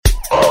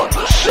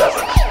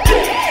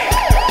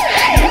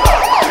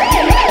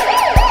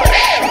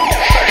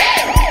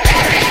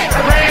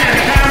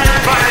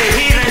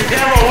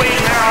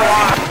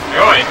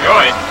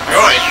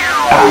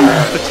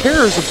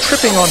fears of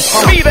tripping on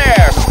pumps. Be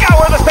there!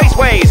 Scour the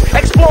spaceways!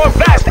 Explore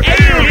vast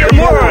alien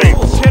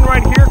worlds! Tin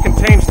right here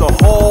contains the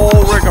whole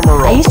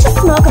rigmarole. I used to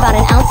smoke about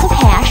an ounce of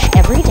hash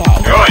every day.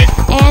 Good.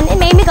 And it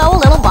made me go a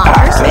little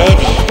bonkers.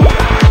 Maybe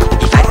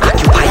if I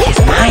occupy his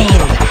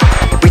mind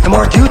with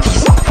more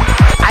duties,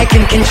 I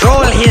can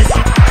control his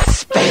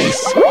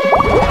space.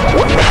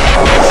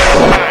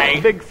 Hi.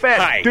 Big fat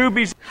Hi.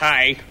 doobies.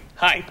 Hi.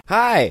 Hi.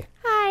 Hi.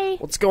 Hi.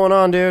 What's going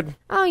on, dude?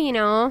 Oh, you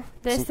know,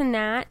 this and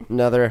that.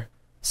 Another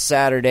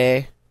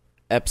Saturday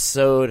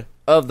episode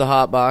of the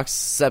Hot Box.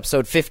 This is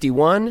episode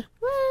 51.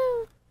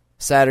 Woo.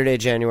 Saturday,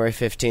 January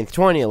 15th,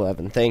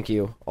 2011. Thank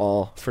you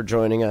all for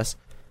joining us.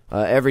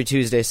 Every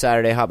Tuesday,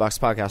 Saturday,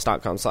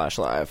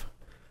 hotboxpodcast.com/live.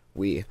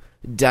 We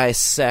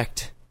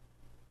dissect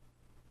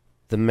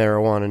the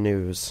marijuana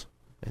news,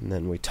 and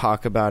then we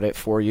talk about it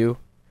for you.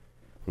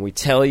 And we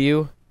tell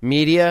you,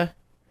 media,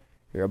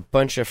 you're a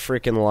bunch of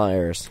freaking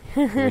liars.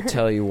 We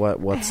tell you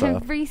what's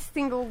up. Every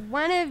single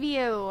one of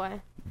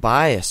you.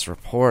 Bias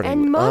reporting.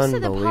 And most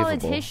of the Unbelievable.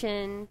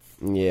 politicians.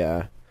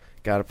 Yeah.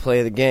 Got to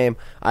play the game.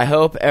 I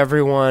hope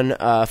everyone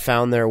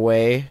found their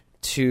way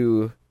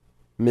to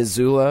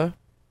Missoula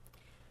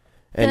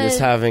and is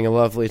having a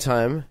lovely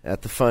time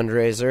at the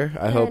fundraiser.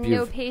 I hope you.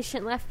 No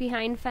Patient Left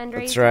Behind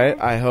fundraiser. That's right.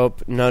 I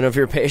hope none of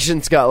your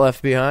patients got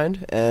left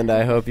behind, and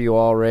I hope you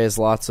all raise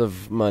lots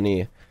of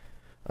money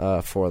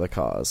for the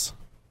cause.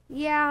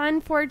 Yeah,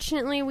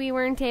 unfortunately, we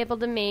weren't able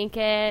to make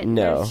it.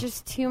 No. There's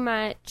just too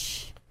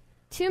much.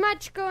 Too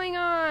much going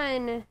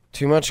on.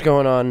 Too much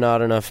going on,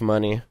 not enough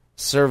money.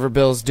 Server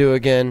bills due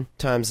again.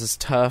 Times is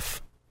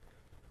tough.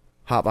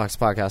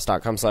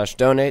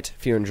 Hotboxpodcast.com/donate.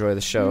 If you enjoy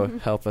the show,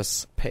 help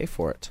us pay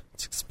for it.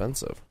 It's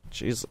expensive.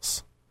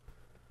 Jesus.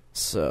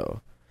 So,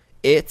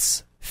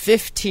 it's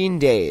 15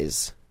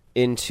 days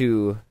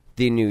into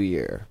the new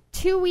year.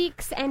 2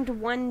 weeks and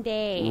 1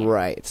 day.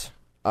 Right.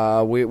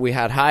 We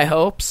had high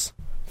hopes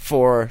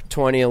for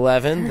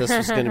 2011. This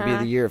was going to be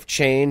the year of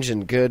change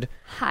and good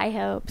High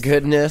hopes.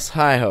 goodness.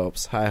 High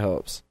hopes. High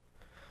hopes.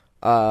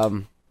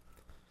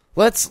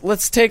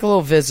 Let's take a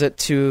little visit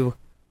to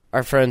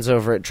our friends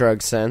over at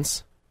Drug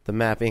Sense, the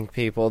mapping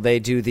people. They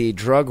do the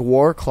drug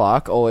war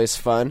clock, always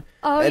fun.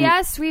 Oh, And-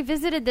 yes, we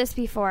visited this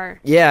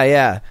before.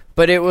 Yeah.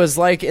 But it was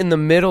like in the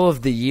middle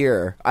of the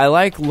year. I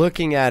like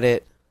looking at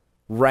it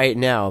right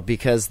now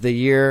because the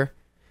year,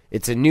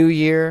 it's a new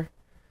year.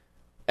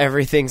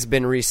 Everything's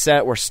been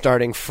reset. We're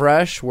starting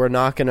fresh. We're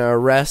not going to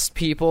arrest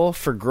people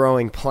for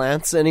growing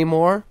plants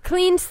anymore.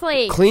 Clean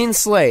slate. Clean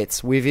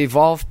slates. We've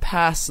evolved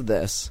past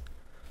this.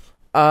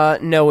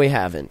 No, we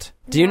haven't.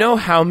 Do you know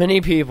how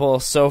many people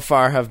so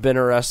far have been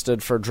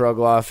arrested for drug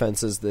law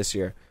offenses this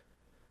year?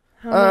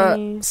 How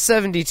many?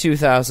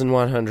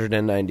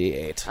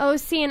 72,198. Oh,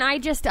 see, and I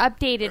just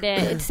updated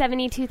it. It's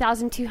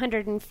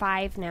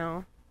 72,205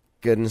 now.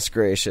 Goodness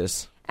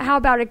gracious. How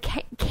about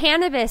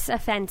cannabis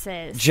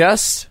offenses?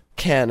 Just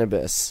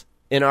cannabis.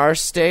 In our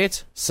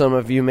state, some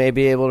of you may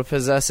be able to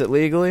possess it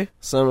legally.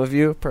 Some of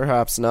you,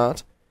 perhaps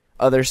not.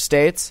 Other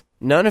states,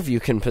 none of you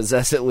can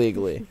possess it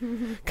legally.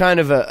 Kind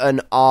of an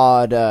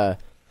odd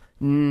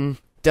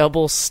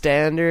double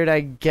standard, I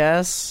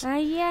guess.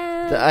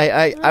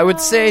 Yeah. I would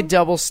say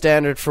double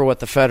standard for what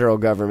the federal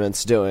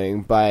government's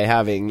doing by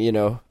having,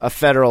 a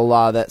federal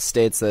law that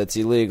states that it's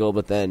illegal,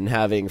 but then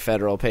having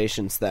federal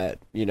patients that,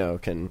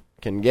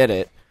 can get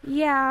it.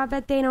 Yeah,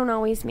 but they don't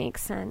always make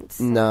sense.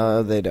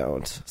 No, they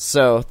don't.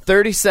 So,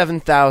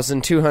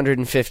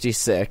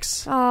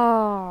 37,256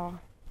 Oh.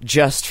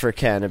 just for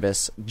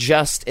cannabis,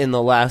 just in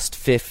the last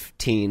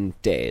 15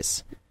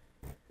 days.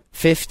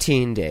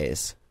 15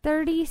 days.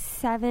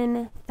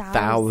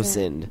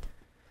 37,000.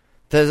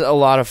 There's a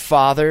lot of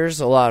fathers,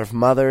 a lot of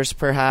mothers,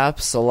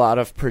 perhaps, a lot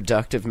of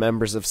productive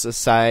members of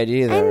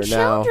society that And are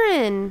now...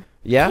 children.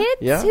 Yeah,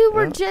 Kids who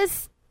were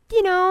just,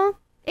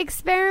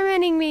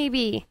 experimenting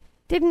maybe.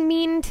 Didn't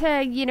mean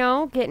to,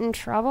 get in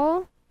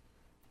trouble.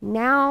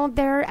 Now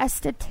they're a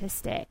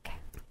statistic.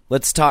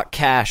 Let's talk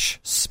cash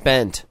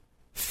spent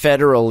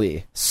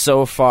federally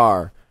so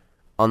far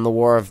on the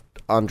war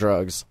on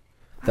drugs.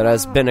 That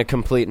has been a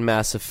complete and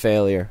massive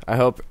failure. I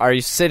hope... Are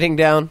you sitting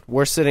down?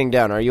 We're sitting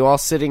down. Are you all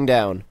sitting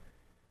down?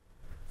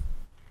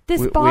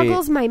 This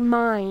boggles my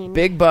mind.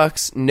 Big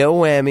bucks, no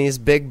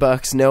whammies. Big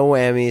bucks, no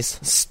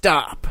whammies.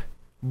 Stop.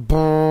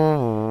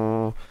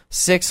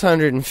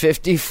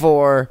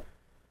 654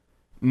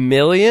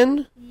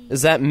 million?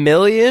 Is that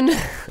million?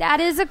 That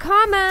is a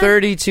comma.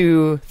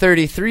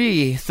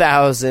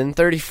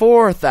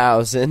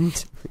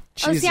 34,000.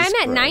 Oh, see, I'm at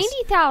Christ.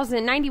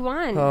 90,000,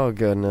 91. Oh,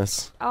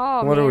 goodness.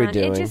 Oh, what man. are we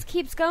doing? It just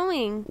keeps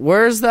going.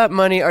 Where's that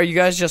money? Are you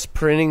guys just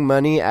printing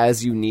money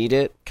as you need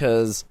it?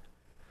 Because...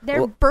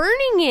 They're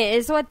burning it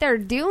is what they're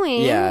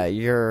doing.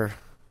 Yeah,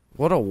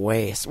 what a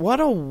waste. What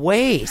a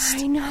waste.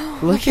 I know.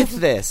 Look at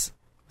this.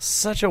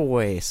 Such a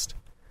waste.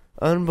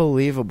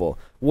 Unbelievable.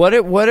 What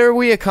are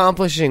we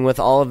accomplishing with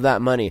all of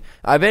that money?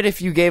 I bet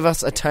if you gave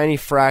us a tiny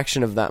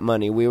fraction of that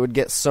money, we would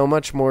get so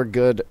much more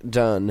good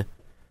done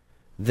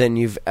than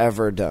you've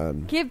ever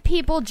done. Give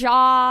people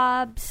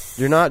jobs.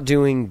 You're not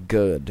doing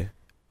good.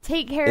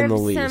 take care in of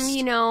the some, least.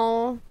 you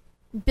know,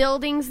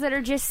 buildings that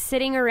are just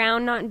sitting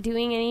around not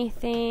doing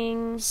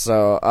anything.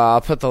 So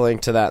I'll put the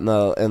link to that in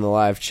the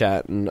live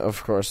chat, and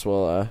of course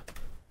we'll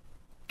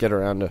get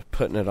around to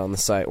putting it on the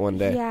site one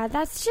day. Yeah,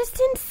 that's just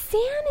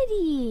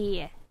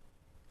insanity.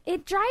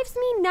 It drives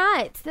me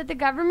nuts that the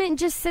government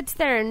just sits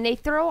there and they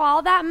throw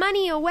all that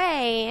money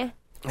away.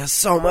 That's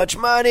so much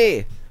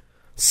money.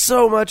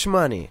 So much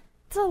money.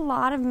 It's a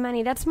lot of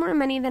money. That's more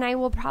money than I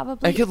will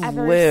probably I could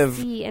ever live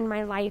see in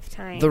my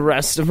lifetime. the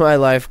rest of my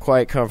life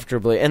quite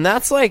comfortably. And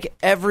that's like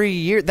every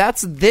year.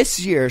 That's this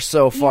year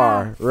so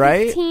far,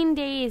 right? 15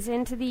 days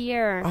into the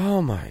year.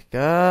 Oh my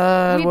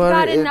God. We've what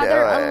got are you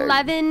another doing?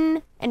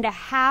 11 and a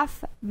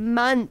half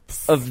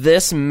months Of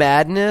this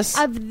madness?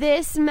 of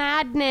this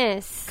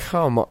madness.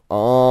 Come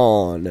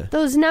on.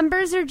 Those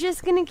numbers are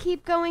just going to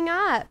keep going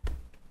up.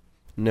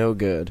 No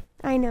good.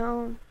 I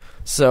know.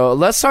 So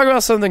let's talk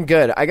about something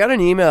good. I got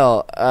an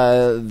email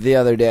the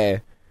other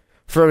day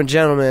from a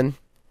gentleman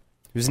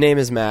whose name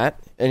is Matt,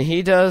 and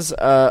he does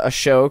a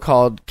show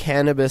called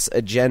Cannabis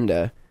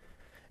Agenda.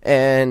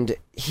 And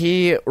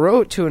he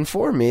wrote to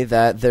inform me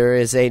that there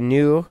is a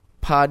new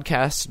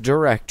podcast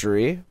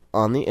directory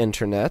on the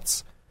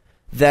internets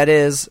that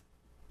is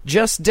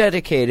just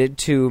dedicated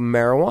to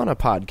marijuana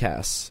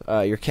podcasts,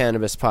 your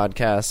cannabis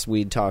podcasts,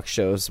 weed talk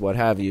shows, what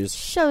have you.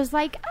 Shows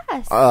like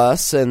us.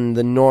 Us and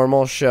the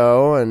normal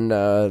show and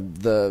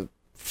the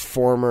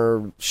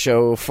former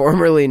show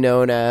formerly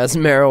known as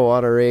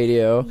Marijuana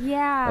Radio.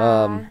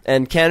 Yeah.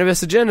 And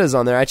Cannabis Agenda is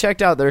on there. I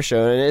checked out their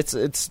show, and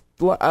it's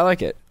I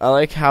like it. I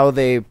like how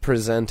they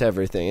present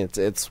everything.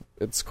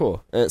 It's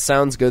cool. And it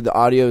sounds good. The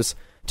audio's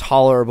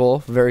tolerable,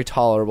 very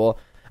tolerable.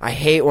 I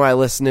hate when I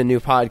listen to new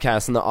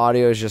podcasts and the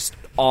audio is just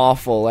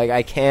awful. Like,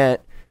 I can't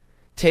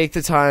take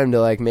the time to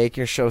like make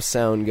your show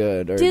sound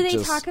good. Or Do they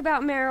just, talk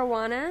about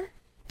marijuana?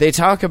 They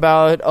talk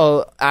about,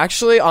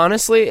 actually,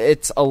 honestly,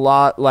 it's a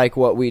lot like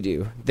what we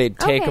do. They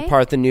take Okay.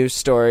 apart the news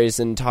stories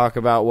and talk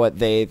about what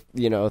they,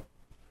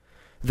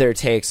 their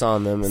takes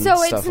on them and So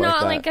stuff it's not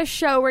like that. like a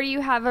show where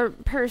you have a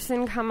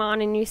person come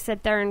on and you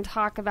sit there and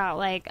talk about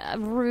like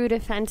rude,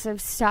 offensive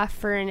stuff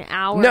for an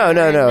hour. No. and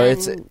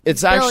It's then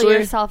it's bill actually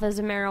yourself as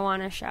a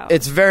marijuana show.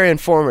 it's very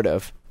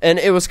informative, and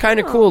it was kind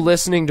of Oh. cool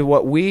listening to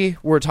what we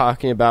were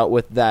talking about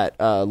with that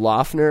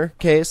Loeffner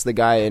case, the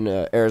guy in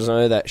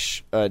Arizona that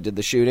did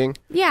the shooting.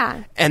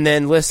 yeah. And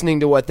then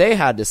listening to what they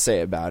had to say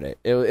about it.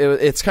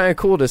 It's kind of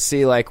cool to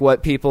see like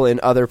what people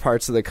in other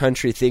parts of the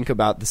country think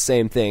about the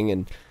same thing.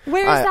 And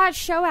Where's that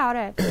show out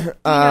of?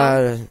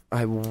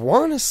 I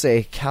want to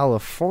say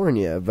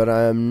California, but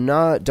I'm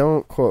not.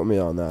 Don't quote me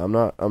on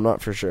that. I'm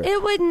not for sure.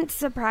 It wouldn't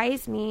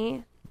surprise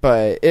me.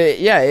 But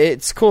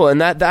it's cool, and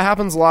that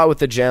happens a lot with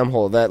the Jam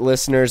Hole. That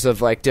listeners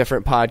of like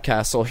different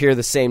podcasts will hear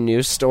the same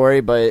news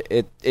story, but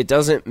it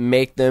doesn't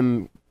make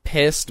them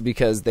pissed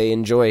because they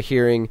enjoy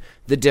hearing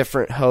the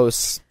different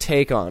hosts'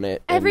 take on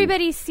it. And-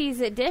 Everybody sees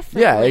it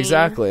differently. yeah,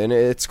 exactly, and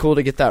it's cool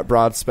to get that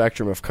broad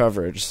spectrum of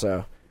coverage.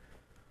 So,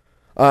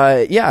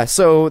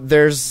 so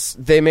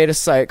they made a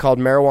site called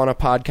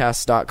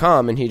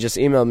marijuanapodcast.com, and he just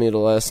emailed me to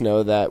let us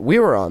know that we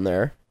were on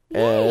there,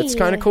 and it's Yay.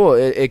 kind of cool.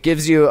 It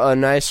gives you a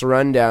nice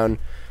rundown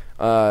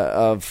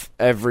of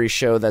every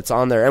show that's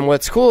on there. And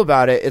what's cool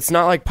about it, it's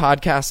not like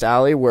Podcast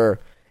Alley where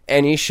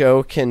any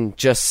show can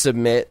just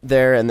submit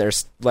there and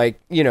there's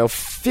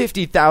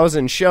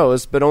 50,000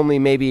 shows, but only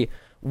maybe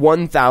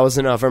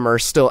 1,000 of them are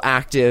still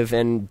active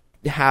and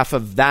half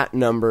of that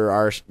number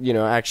are,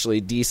 actually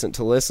decent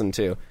to listen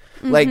to.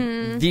 Like,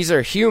 these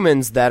are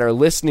humans that are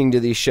listening to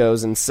these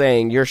shows and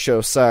saying, your show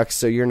sucks,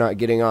 so you're not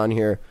getting on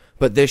here,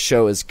 but this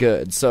show is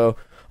good. So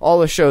all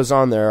the shows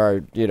on there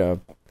are,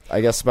 I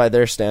guess by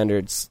their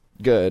standards,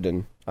 good,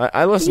 and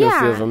I listen to a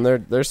few of them.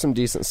 There's some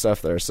decent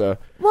stuff there. So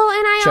Well,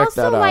 and I check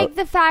also that like out.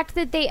 the fact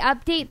that they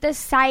update the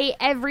site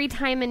every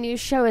time a new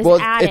show is well,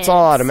 added. it's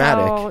all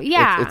automatic. So,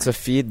 yeah. It's a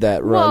feed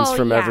that runs Well,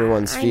 from yeah,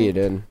 everyone's feed,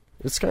 and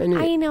it's kind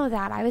of neat. I know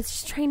that. I was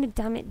just trying to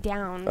dumb it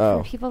down Oh.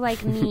 for people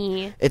like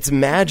me. It's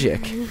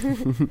magic.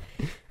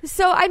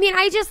 So, I mean,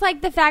 I just like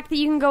the fact that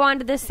you can go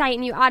onto the site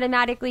and you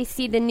automatically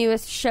see the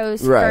newest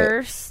shows Right.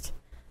 first.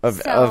 of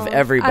So,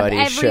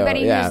 everybody's of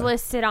everybody show. Yeah. who's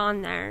listed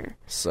on there.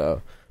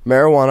 So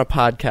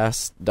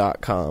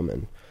marijuanapodcast.com,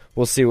 and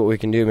we'll see what we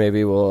can do.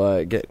 Maybe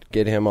we'll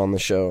get him on the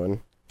show and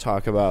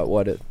talk about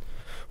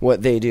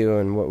what they do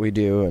and what we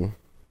do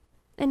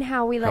And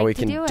how we like how we to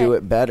can do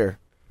it. better.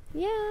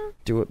 Yeah.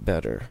 Do it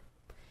better.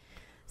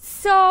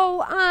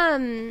 So,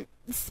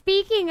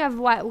 speaking of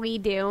what we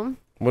do,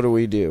 What do?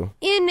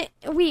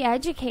 we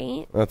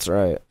educate. That's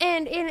right.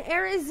 And in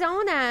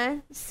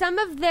Arizona, some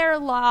of their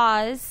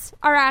laws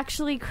are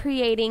actually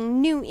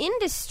creating new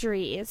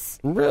industries.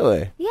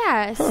 Really?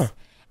 Yes. Huh.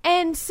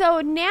 And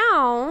so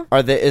now,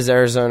 Is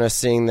Arizona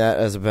seeing that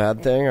as a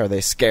bad thing? Are they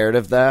scared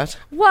of that?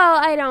 well,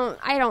 I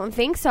don't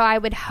think so. I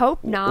would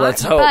hope not.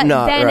 Let's hope but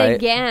not, then right?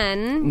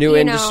 again, New you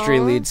industry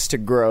know, leads to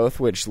growth,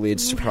 which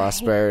leads to Right.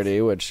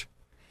 prosperity, which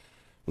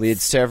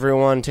leads to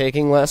everyone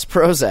taking less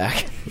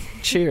Prozac.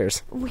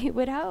 Cheers. We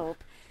would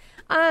hope.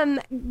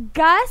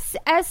 Gus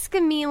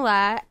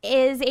Escamilla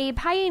is a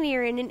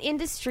pioneer in an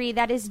industry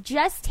that is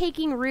just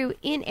taking root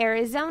in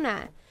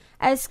Arizona.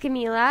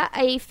 Escamilla,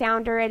 a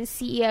founder and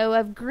CEO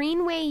of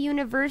Greenway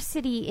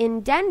University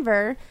in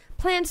Denver,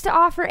 plans to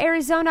offer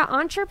Arizona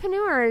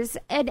entrepreneurs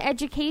an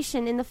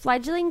education in the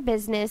fledgling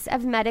business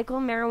of medical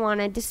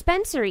marijuana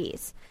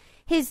dispensaries.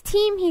 His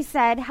team, he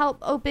said,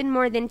 helped open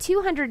more than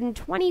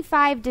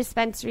 225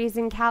 dispensaries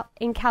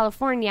in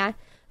California,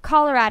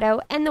 Colorado,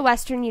 and the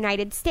western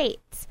United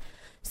States.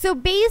 So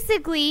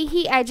basically,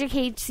 he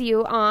educates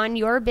you on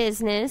your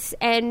business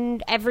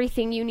and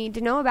everything you need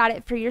to know about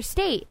it for your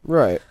state.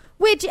 Right.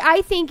 Which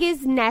I think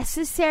is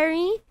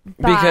necessary.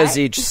 Because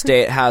each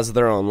state has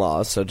their own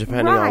laws, so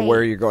depending Right. on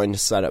where you're going to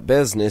set up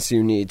business,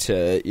 you need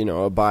to,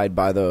 abide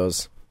by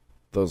those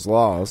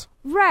laws.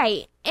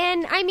 Right.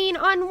 And I mean,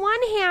 on one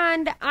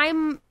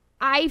hand,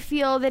 I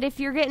feel that if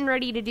you're getting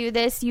ready to do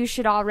this, you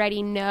should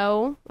already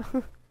know,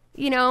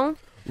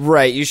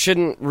 Right, you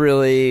shouldn't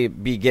really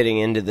be getting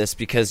into this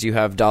because you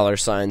have dollar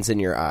signs in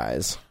your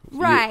eyes.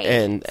 Right.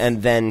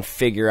 And then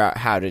figure out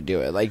how to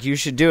do it. Like, you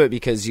should do it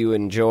because you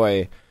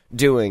enjoy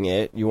doing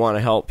it, you want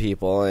to help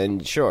people,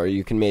 and sure,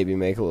 you can maybe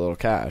make a little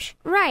cash.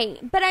 Right.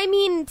 But I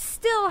mean,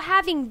 still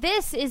having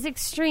this is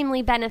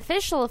extremely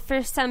beneficial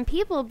for some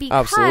people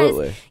because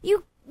Absolutely.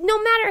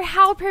 no matter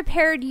how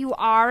prepared you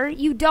are,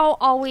 you don't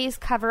always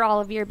cover all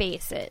of your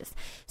bases.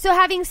 So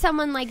having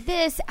someone like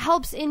this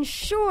helps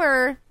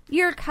ensure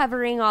you're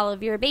covering all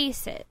of your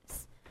bases.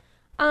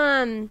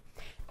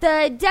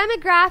 The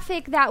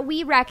demographic that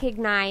we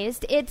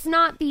recognized, it's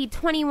not the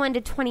 21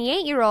 to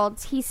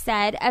 28-year-olds, he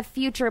said, of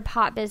future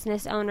pot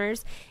business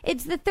owners.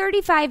 It's the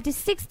 35 to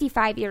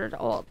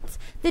 65-year-olds,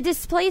 the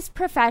displaced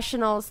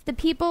professionals, the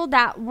people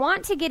that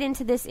want to get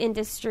into this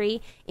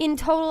industry in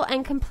total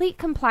and complete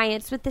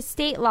compliance with the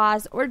state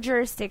laws or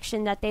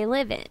jurisdiction that they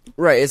live in.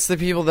 Right, it's the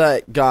people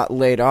that got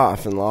laid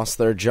off and lost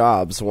their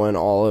jobs when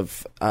all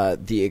of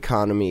the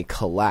economy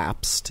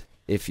collapsed,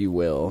 if you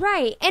will.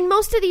 Right. And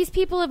most of these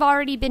people have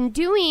already been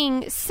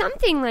doing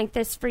something like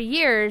this for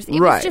years. It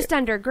Right. was just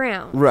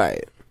underground.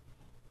 Right.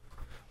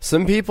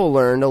 Some people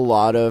learned a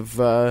lot of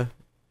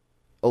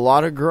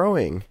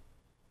growing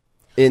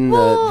in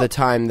the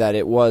time that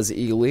it was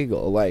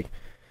illegal. Like,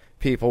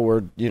 people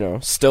were,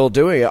 still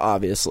doing it,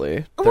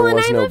 obviously. There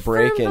was and no I'm a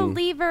break firm in.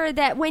 believer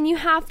that when you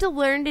have to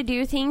learn to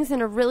do things in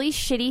a really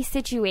shitty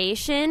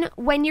situation,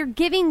 when you're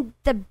giving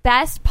the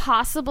best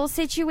possible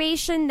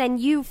situation, then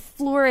you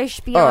flourish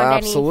beyond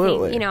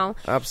absolutely. anything,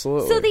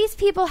 Absolutely. So these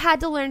people had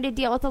to learn to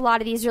deal with a lot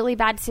of these really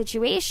bad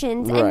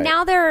situations, Right. and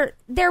now they're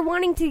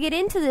wanting to get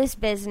into this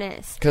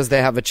business. Because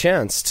they have a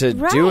chance to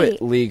do Right.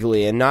 it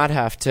legally and not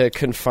have to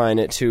confine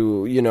it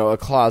to, a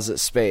closet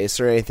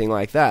space or anything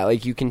like that.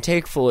 Like, you can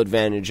take full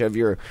advantage of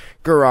your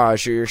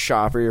garage or your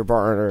shop or your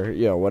barn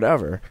or,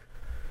 whatever.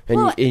 And,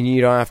 Well- and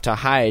you don't have to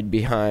hide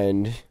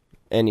behind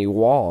any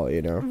wall,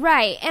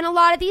 Right. And a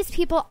lot of these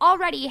people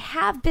already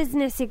have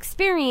business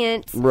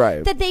experience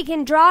Right. that they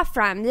can draw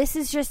from. This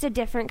is just a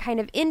different kind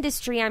of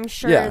industry, I'm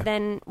sure, Yeah.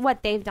 than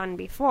what they've done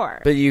before.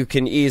 But you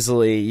can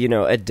easily,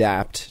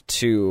 adapt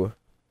to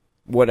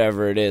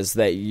whatever it is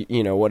that,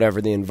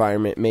 whatever the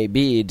environment may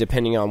be,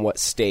 depending on what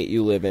state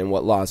you live in,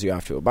 what laws you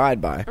have to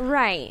abide by.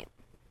 Right.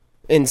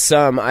 In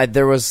some,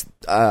 there was,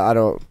 I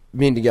don't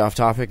mean to get off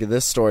topic of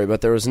this story,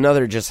 but there was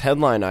another just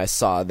headline I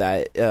saw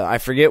that, I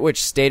forget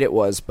which state it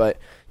was, but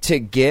to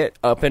get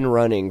up and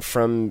running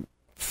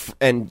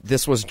and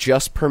this was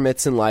just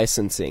permits and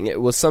licensing,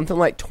 it was something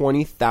like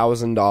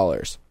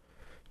 $20,000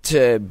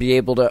 to be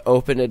able to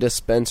open a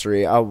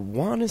dispensary. I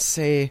want to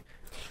say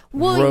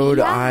Rhode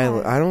yeah.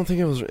 Island. I don't think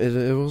it was.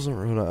 It wasn't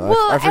Rhode Island.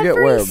 Well, I forget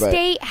every where, but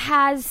state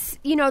has,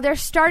 they're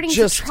starting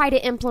Just- to try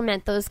to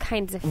implement those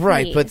kinds of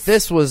right. fees. But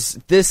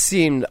this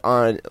seemed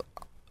on.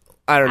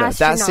 I don't know.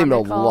 That seemed a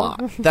Astronomical.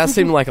 lot. That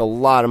seemed like a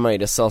lot of money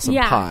to sell some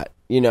Yeah. pot.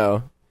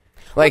 Well,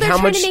 Like they're how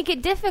trying much? to make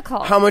it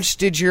difficult. How much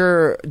did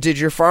your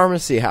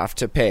pharmacy have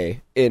to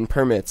pay in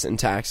permits and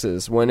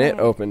taxes when it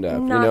opened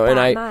up? Not And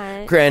that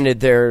much.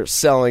 granted, they're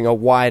selling a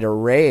wide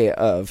array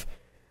of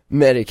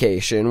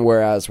medication,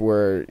 whereas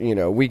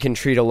we can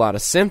treat a lot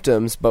of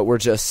symptoms, but we're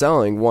just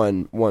selling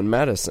one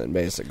medicine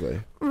basically.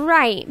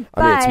 Right.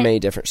 I mean, it's many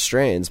different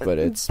strains, but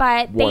it's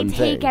But they one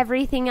take thing.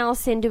 everything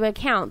else into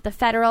account, the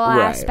federal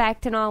Right.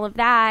 aspect and all of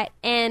that,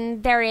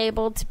 and they're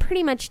able to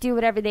pretty much do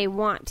whatever they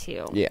want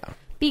to. Yeah.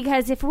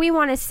 Because if we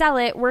want to sell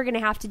it, we're going to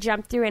have to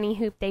jump through any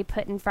hoop they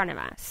put in front of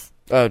us.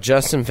 Oh,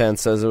 Justin Fence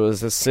says it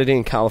was a city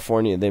in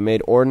California. They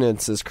made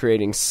ordinances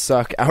creating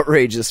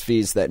outrageous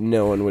fees that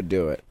no one would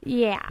do it.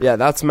 Yeah. Yeah,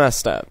 that's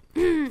messed up.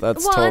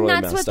 That's Well, totally and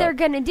that's messed what up. they're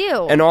going to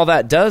do. And all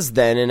that does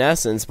then, in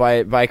essence,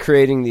 by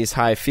creating these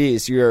high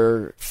fees,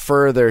 you're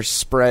further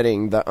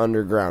spreading the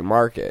underground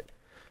market.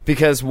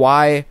 Because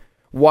why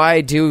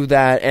do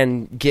that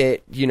and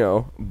get,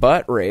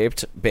 butt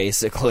raped,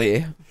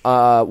 basically,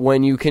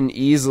 when you can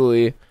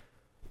easily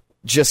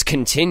just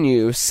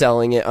continue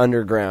selling it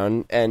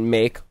underground and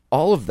make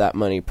all of that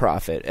money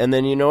profit. And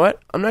then, you know what?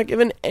 I'm not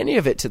giving any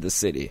of it to the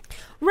city.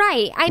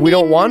 Right. We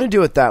don't want to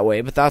do it that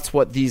way, but that's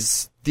what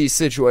these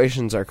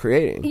situations are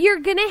creating. You're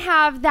going to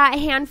have that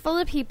handful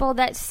of people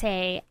that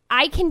say,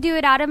 I can do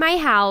it out of my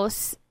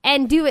house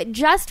and do it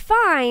just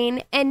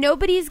fine, and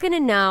nobody's going to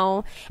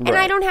know, and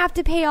Right. I don't have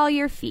to pay all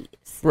your fees.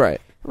 Right.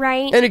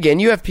 Right? And again,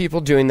 you have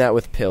people doing that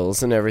with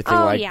pills and everything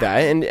Oh, like yeah. that.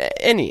 And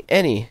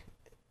anything,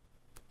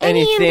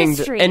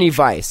 industry. any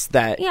vice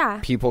that Yeah.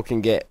 people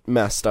can get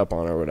messed up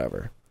on or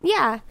whatever.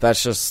 Yeah.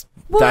 That's just,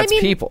 Well, that's I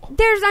mean, people.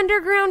 There's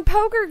underground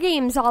poker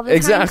games all the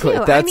Exactly.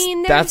 time, too. That's, I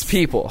mean, that's there's-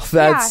 people.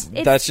 That's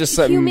it's just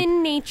something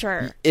human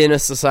nature. in a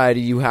society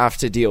you have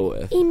to deal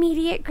with.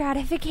 Immediate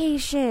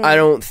gratification. I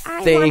don't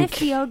I think- want to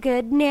feel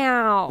good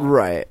now.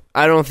 Right.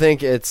 I don't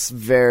think it's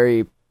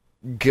very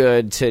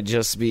good to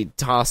just be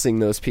tossing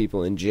those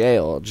people in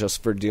jail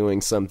just for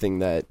doing something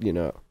that, you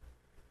know,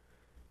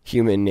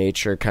 human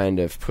nature kind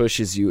of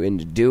pushes you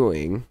into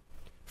doing.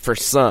 For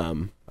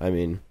some. I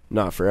mean,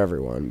 not for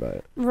everyone,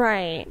 but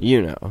Right.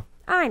 you know.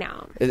 I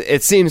know.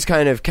 It seems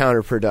kind of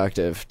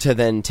counterproductive to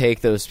then take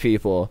those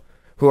people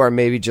who are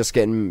maybe just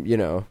getting, you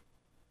know,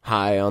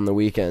 high on the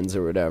weekends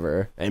or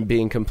whatever and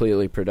being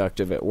completely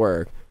productive at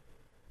work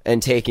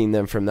and taking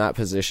them from that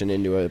position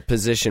into a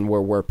position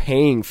where we're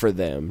paying for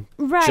them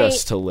Right.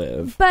 just to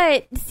live.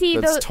 But see,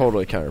 That's those.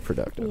 totally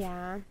counterproductive.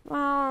 Yeah.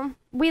 Well,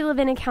 we live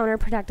in a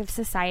counterproductive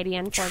society, True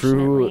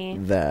unfortunately.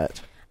 that.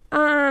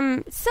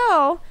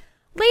 So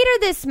later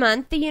this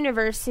month, the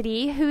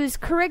university, whose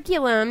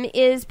curriculum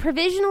is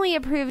provisionally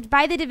approved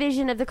by the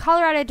Division of the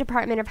Colorado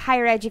Department of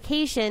Higher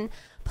Education,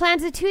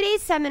 plans a 2-day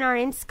seminar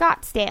in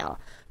Scottsdale.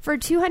 For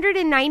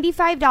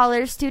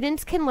 $295,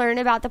 students can learn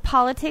about the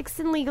politics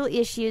and legal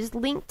issues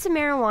linked to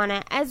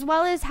marijuana, as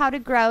well as how to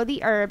grow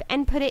the herb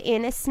and put it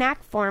in a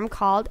snack form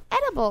called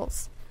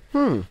edibles.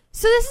 So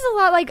this is a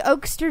lot like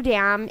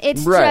Oaksterdam.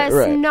 It's just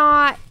right.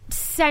 not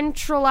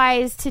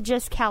centralized to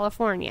just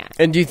California.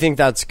 And do you think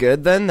that's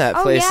good then? That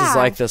Oh, places yeah.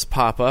 like this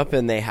pop up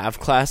and they have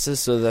classes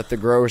so that the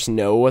growers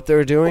know what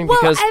they're doing? Well,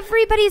 Because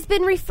everybody's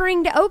been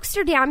referring to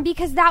Oaksterdam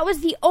because that was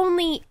the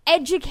only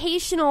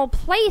educational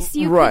place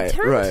you could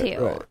turn to.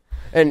 Right.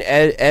 And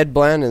Ed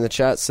Bland in the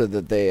chat said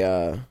that they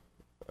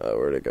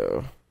where'd it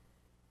go?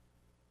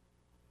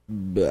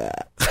 Blah.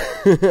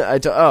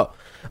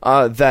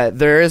 That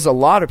there is a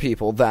lot of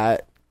people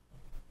that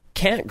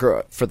can't grow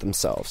it for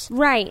themselves,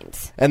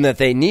 Right. and that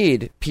they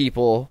need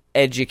people,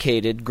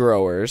 educated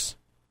growers,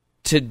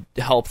 to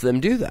help them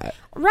do that.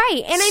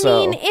 Right. And I So-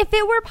 mean, if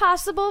it were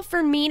possible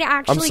for me to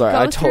actually I'm sorry, go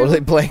I totally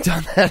through blanked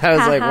on that. I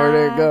was like, where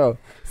did it go?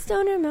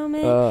 stoner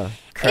moment.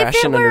 If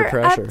Crashing it under were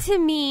pressure. up to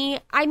me,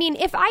 I mean,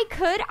 if I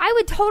could, I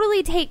would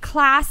totally take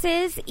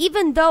classes,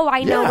 even though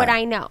I know Yeah. what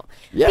I know.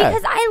 Yeah,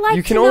 Because I like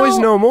you can to always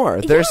know more.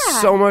 There's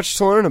Yeah. so much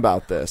to learn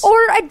about this. Or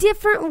a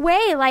different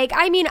way. Like,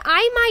 I mean,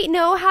 I might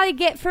know how to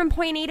get from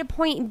point A to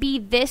point B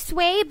this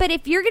way, but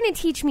if you're going to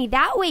teach me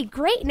that way,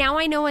 great. Now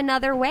I know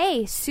another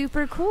way.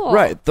 Super cool.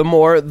 Right. The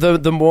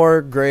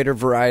more greater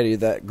variety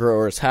that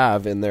growers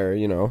have in their,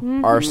 you know,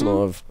 Mm-hmm.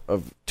 arsenal of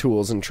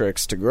tools and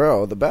tricks to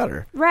grow, the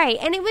better. Right.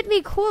 And it would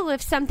be cool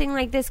if something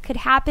like this could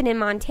happen in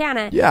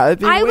Montana. Yeah, it'd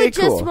be I way would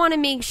just cool. want to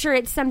make sure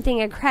it's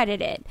something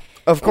accredited.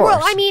 Of course.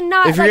 Well, I mean,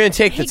 not if you're like, going to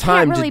take the it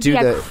time can't really to do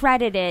be the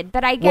accredited,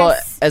 but I well,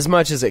 guess as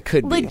much as it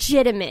could be.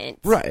 legitimate.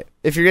 Right.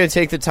 If you're going to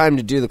take the time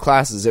to do the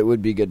classes, it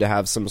would be good to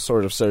have some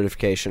sort of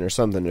certification or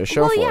something to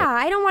show Well, for yeah,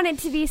 it. I don't want it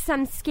to be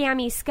some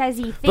scammy,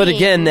 scuzzy thing. But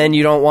again, then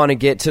you don't want to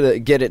get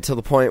it to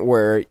the point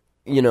where,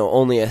 you know,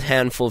 only a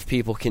handful of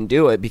people can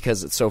do it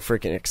because it's so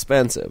freaking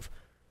expensive.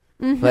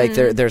 Mm-hmm. Like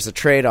there's a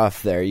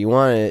trade-off there. You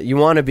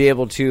want to be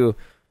able to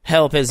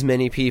help as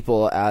many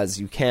people as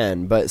you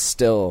can, but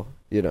still,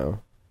 you know,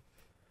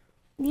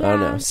 yeah. I don't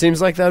know.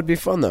 Seems like that would be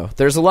fun though.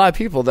 There's a lot of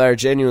people that are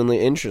genuinely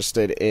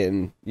interested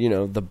in, you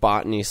know, the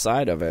botany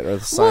side of it or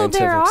the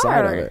scientific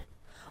side of it.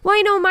 Well,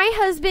 I know my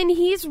husband,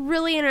 he's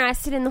really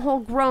interested in the whole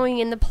growing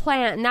in the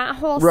plant and that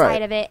whole Right.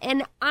 side of it.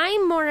 And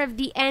I'm more of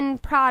the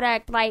end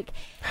product, like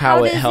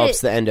How it does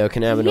helps the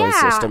endocannabinoid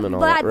yeah, system and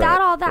all that.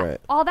 Right.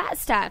 all that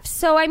stuff.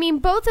 So, I mean,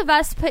 both of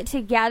us put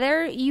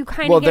together, you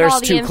kind Well, of get there's all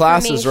the two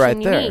classes right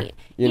information you there. need.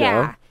 You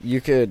yeah.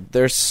 know,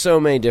 there's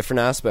so many different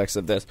aspects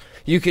of this.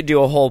 You could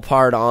do a whole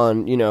part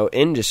on, you know,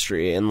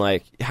 industry and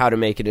like how to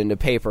make it into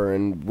paper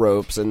and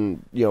ropes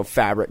and, you know,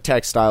 fabric,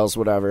 textiles,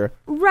 whatever.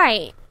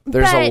 Right.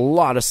 There's But a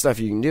lot of stuff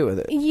you can do with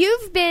it.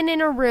 you've been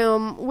in a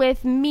room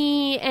with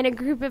me and a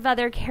group of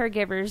other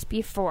caregivers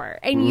before,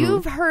 and Mm-hmm.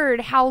 you've heard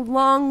how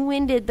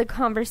long-winded the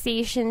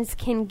conversations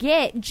can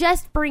get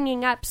just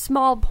bringing up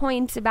small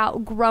points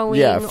about growing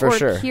Yeah, for or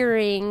sure.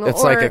 curing.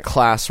 It's or, like a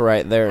class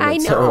right there. In I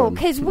its know, own.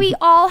 because we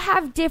all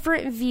have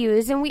different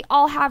views and we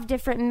all have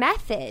different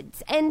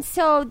methods. And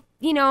so,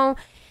 you know,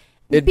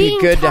 It'd be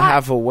being good to taught-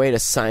 have a way to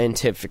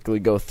scientifically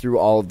go through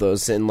all of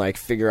those and like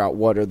figure out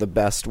what are the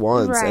best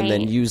ones and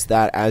then Right. use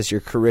that as your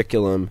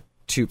curriculum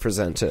to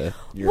present to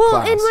your Well,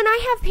 class. and when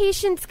I have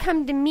patients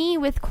come to me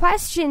with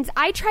questions,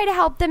 I try to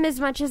help them as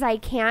much as I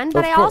can,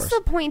 but Of I course. also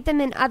point them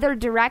in other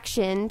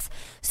directions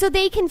so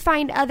they can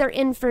find other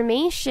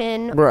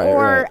information Right,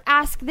 or right.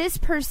 ask this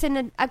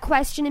person a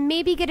question and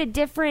maybe get a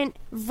different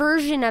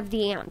version of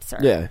the answer.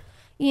 Yeah.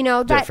 You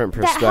know, that Different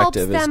helps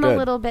perspective is them a good.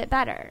 little bit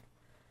better.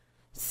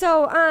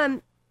 So,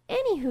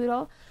 any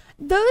hoodle,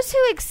 those who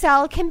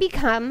excel can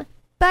become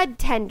bud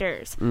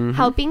tenders, Mm-hmm.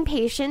 helping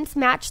patients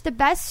match the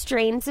best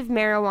strains of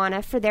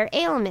marijuana for their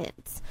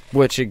ailments.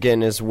 Which,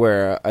 again, is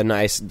where a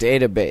nice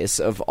database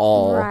of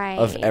all of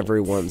Right.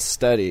 everyone's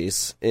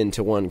studies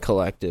into one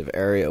collective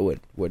area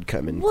would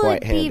come in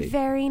quite Would handy. be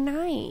very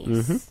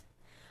nice.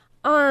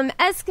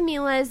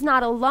 Escamilla is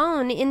not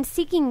alone in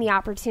seeking the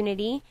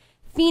opportunity.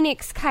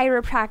 Phoenix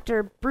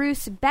chiropractor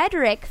Bruce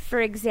Bedrick, for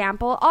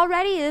example,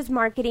 already is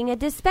marketing a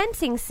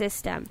dispensing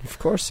system. Of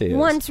course he is.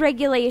 Once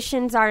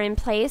regulations are in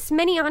place,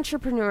 many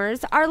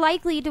entrepreneurs are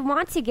likely to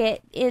want to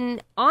get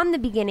in on the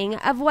beginning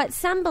of what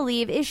some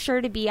believe is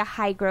sure to be a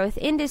high-growth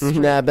industry.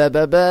 Nah, ba,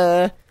 ba,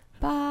 ba.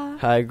 Bah,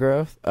 High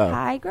growth? Oh.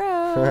 high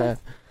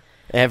growth.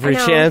 Every I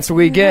know. chance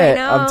we get,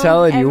 I I'm know.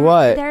 telling you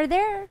what. They're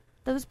there.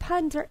 Those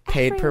puns are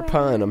Paid per everywhere.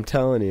 pun, I'm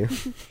telling you.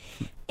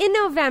 In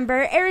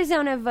November,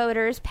 Arizona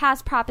voters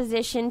passed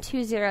Proposition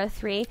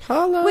 203,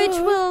 Hello. which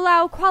will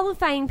allow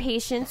qualifying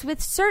patients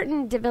with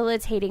certain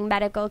debilitating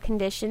medical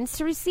conditions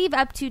to receive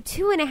up to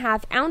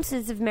 2.5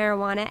 ounces of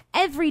marijuana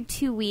every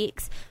 2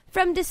 weeks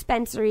from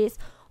dispensaries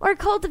or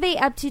cultivate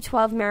up to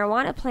 12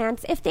 marijuana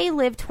plants if they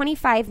live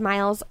 25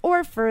 miles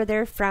or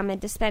further from a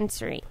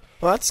dispensary.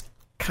 Well, that's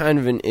kind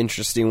of an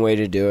interesting way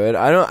to do it.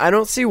 I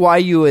don't see why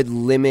you would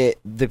limit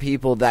the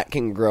people that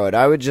can grow it.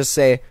 I would just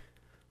say,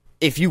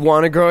 if you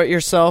want to grow it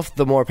yourself,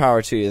 the more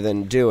power to you,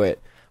 then do it.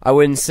 I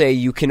wouldn't say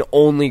you can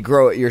only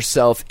grow it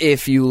yourself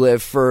if you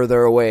live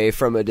further away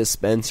from a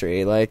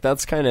dispensary. Like,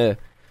 that's kind of,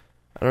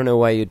 I don't know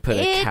why you'd put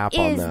a cap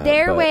on that. It is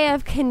their but- way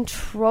of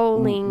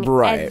controlling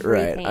Right,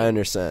 everything. right. I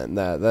understand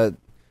that.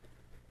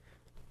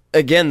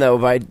 Again, though,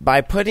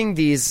 by putting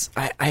these,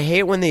 I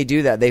hate when they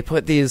do that. They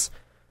put these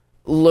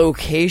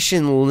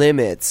location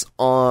limits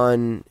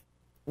on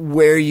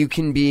where you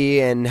can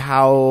be and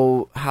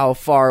how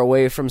far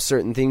away from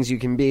certain things you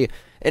can be.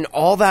 And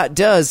all that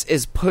does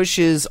is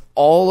pushes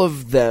all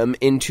of them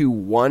into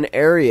one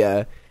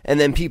area, and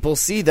then people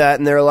see that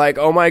and they're like,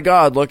 oh my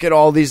god, look at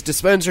all these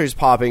dispensaries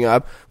popping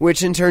up,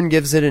 which in turn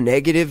gives it a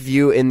negative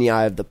view in the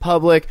eye of the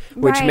public,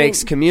 which Right.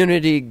 makes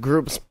community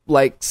groups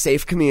like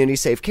Safe Community,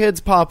 Safe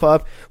Kids pop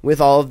up with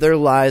all of their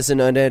lies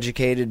and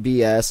uneducated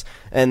BS,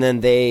 and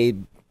then they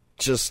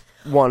just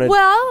want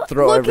to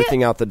throw look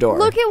everything out the door.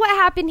 Look at what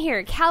happened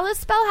here.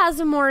 Kalispell has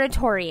a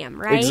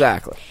moratorium, right?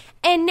 Exactly.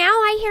 And now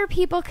I hear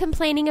people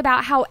complaining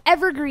about how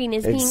Evergreen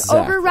is being Exactly.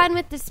 overrun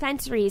with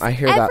dispensaries. I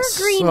hear that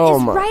Evergreen so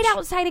is much. right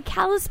outside of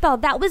Kalispell.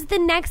 That was the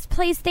next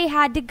place they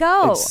had to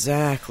go.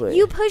 Exactly.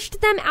 You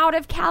pushed them out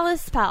of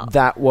Kalispell.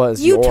 That was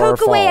You your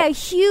took away a fault.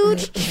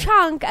 huge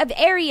chunk of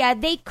area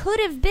they could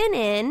have been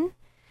in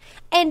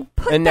and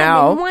put And them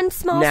now, in one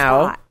small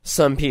spot.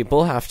 some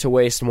people have to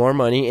waste more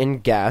money in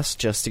gas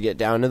just to get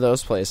down to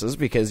those places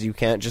because you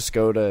can't just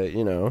go to,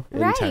 in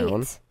Right.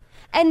 town.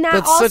 And that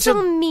That's such also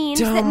a means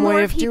that dumb way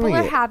more of people doing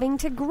are it. having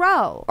to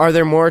grow. Are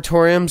there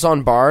moratoriums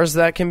on bars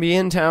that can be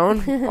in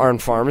town? Or on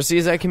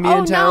pharmacies that can be Oh,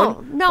 in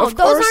town? no, Of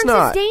those course aren't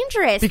not. as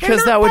dangerous. They're Because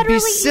not that would be federally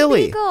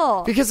silly.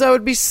 illegal. Because that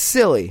would be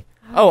silly.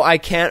 Oh, I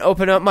can't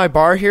open up my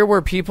bar here where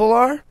people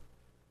are?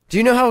 Do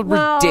you know how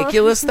Well-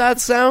 ridiculous that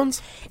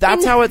sounds?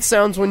 That's how it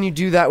sounds when you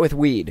do that with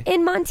weed.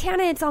 In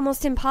Montana, it's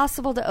almost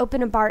impossible to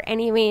open a bar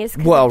anyways.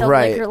 'Cause Well, of the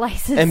right. liquor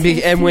license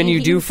And when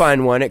you do fees.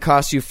 find one, it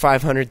costs you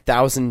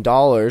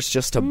 $500,000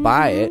 just to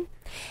buy it.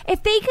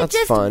 If they could That's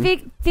just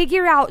fun.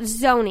 figure out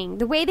zoning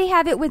the way they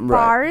have it with Right.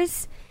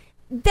 bars,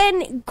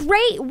 then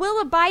great,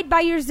 we'll abide by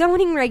your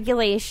zoning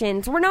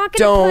regulations. We're not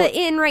going Don't- to put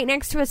in right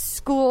next to a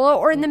school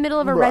or in the middle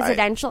of a Right.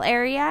 residential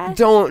area.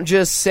 Don't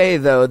just say,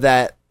 though,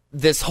 that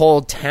this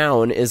whole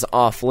town is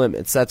off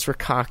limits. That's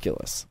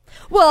ridiculous.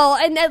 Well,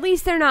 and at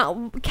least they're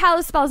not.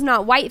 Kalispell's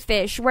not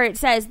Whitefish, where it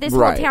says this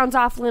Right. whole town's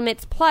off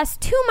limits plus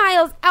 2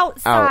 miles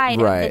outside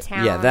right. of the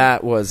town. Yeah,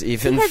 that was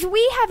even... because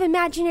we have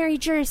imaginary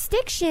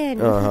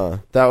jurisdiction. Uh-huh.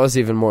 That was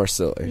even more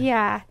silly.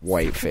 Yeah.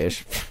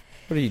 Whitefish.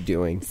 What are you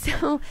doing?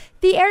 So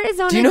the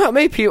Arizona. Do you know how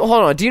many people...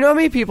 Hold on. Do you know how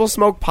many people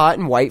smoke pot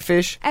in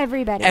Whitefish?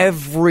 Everybody.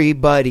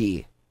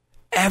 Everybody.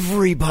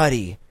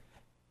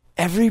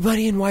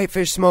 Everybody in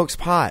Whitefish smokes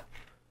pot.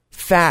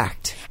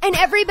 Fact. And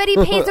everybody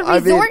pays a I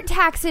mean- resort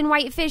tax in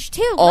Whitefish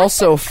too.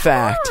 Also Listen,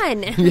 fact. come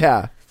on.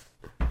 Yeah.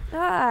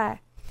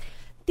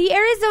 The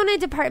Arizona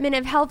Department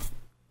of Health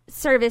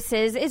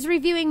Services is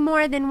reviewing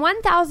more than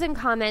 1,000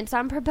 comments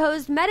on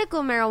proposed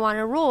medical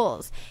marijuana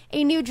rules.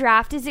 A new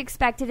draft is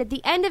expected at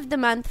the end of the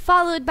month,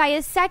 followed by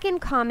a second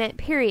comment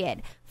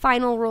period.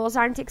 Final rules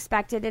aren't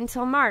expected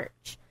until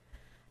March.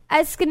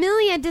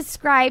 Escamilla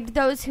described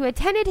those who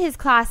attended his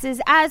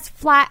classes as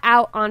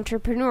flat-out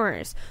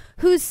entrepreneurs,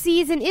 who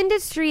sees an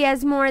industry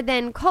as more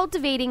than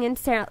cultivating and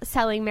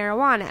selling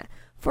marijuana.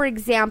 For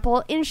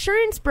example,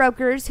 insurance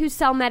brokers who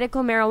sell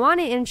medical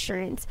marijuana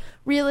insurance,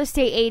 real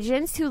estate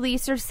agents who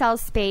lease or sell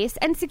space,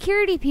 and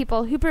security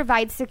people who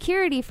provide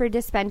security for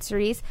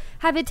dispensaries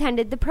have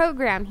attended the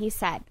program, he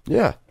said.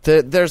 Yeah.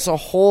 There's a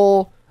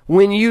whole...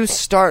 When you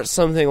start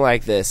something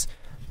like this,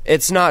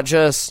 it's not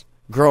just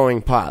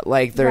growing pot.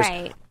 Like, there's...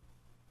 Right.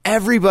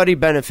 Everybody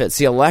benefits.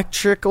 The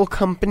electrical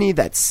company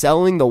that's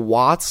selling the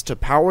watts to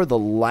power the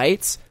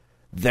lights,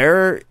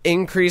 they're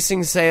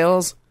increasing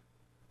sales.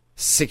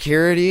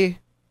 Security...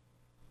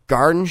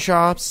 Garden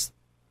shops,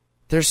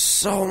 there's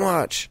so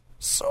much.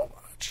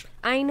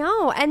 I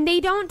know, and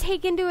they don't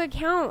take into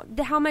account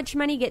how much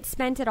money gets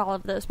spent at all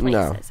of those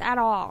places at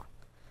all.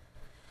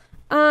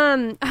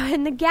 And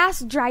the gas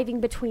driving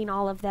between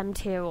all of them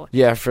too.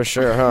 Yeah, for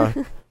sure, huh?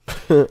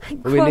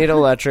 We need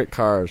electric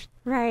cars.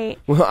 Right.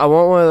 Well, I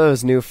want one of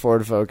those new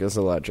Ford Focus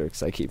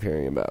electrics I keep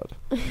hearing about.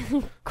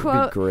 Quote,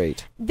 It'd be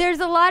great. There's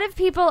a lot of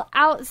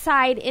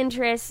outside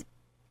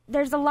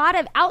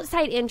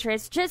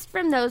interest just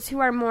from those who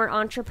are more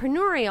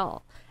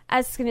entrepreneurial.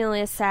 As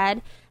Scamelia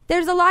said,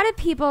 there's a lot of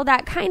people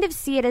that kind of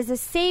see it as a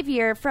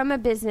savior from a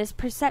business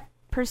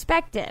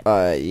perspective.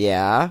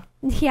 Yeah.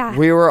 Yeah.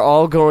 We were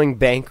all going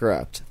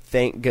bankrupt.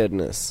 Thank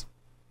goodness.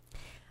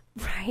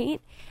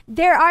 Right?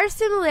 There are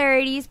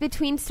similarities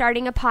between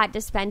starting a pot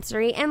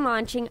dispensary and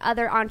launching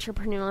other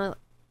entrepreneurial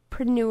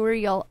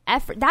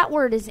effort. That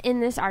word is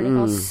in this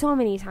article so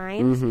many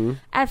times. Mm-hmm.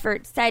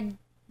 Effort, said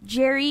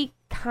Jerry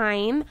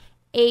Keim,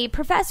 a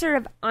professor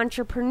of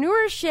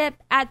entrepreneurship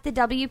at the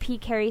W.P.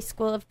 Carey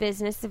School of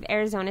Business of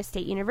Arizona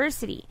State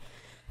University.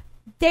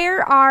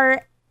 There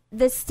are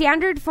the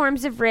standard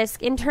forms of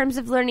risk in terms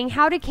of learning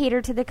how to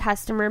cater to the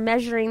customer,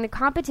 measuring the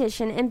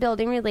competition, and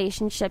building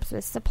relationships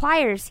with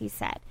suppliers, he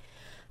said.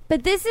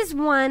 But this is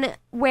one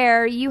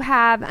where you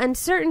have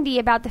uncertainty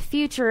about the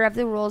future of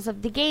the rules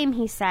of the game,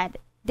 he said.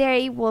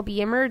 They will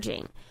be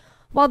emerging.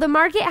 While the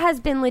market has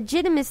been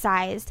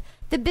legitimized,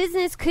 the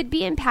business could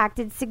be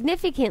impacted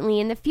significantly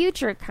in the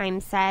future,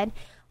 Keim said,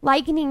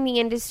 likening the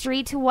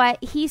industry to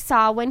what he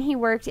saw when he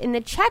worked in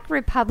the Czech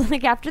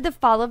Republic after the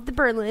fall of the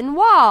Berlin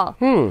Wall.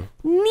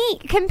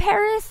 Neat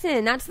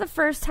comparison. That's the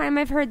first time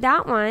I've heard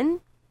that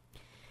one.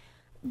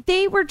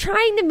 They were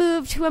trying to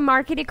move to a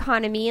market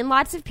economy, and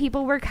lots of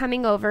people were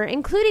coming over,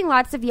 including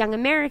lots of young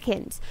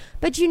Americans.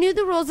 But you knew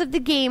the rules of the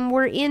game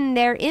were in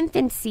their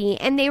infancy,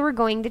 and they were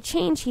going to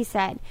change, he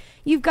said.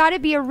 You've got to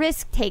be a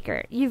risk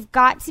taker. You've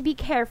got to be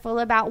careful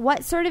about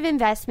what sort of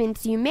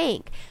investments you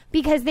make,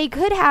 because they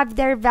could have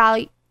their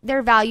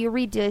value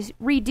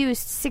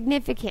reduced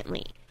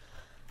significantly.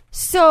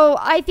 So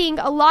I think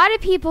a lot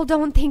of people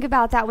don't think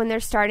about that when they're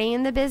starting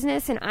in the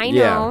business, and I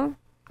know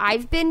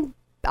I've been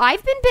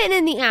bitten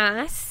in the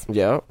ass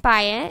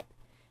by it,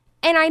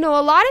 and I know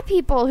a lot of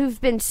people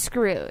who've been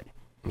screwed.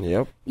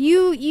 Yep.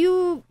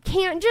 You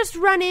can't just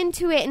run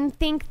into it and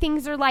think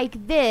things are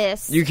like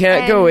this. You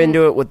can't go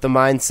into it with the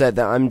mindset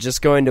that I'm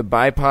just going to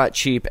buy pot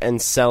cheap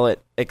and sell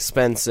it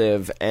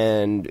expensive,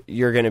 and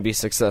you're going to be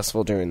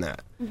successful doing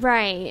that.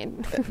 Right.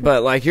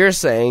 But like you're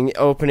saying,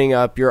 opening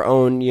up your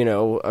own,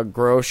 a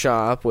grow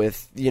shop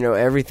with,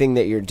 everything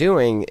that you're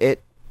doing,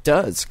 it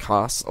does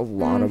cost a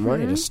lot of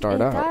money to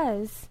start out. It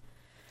does.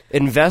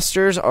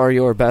 Investors are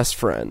your best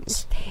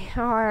friends. They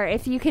are.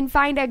 If you can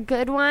find a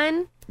good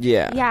one.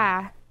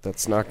 Yeah.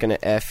 That's not going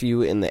to F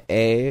you in the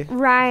A.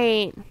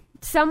 Right.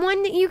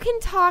 Someone that you can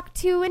talk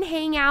to and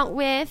hang out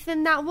with,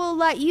 and that will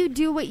let you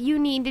do what you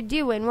need to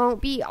do and won't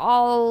be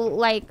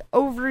all,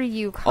 over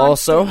you constantly.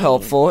 Also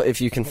helpful if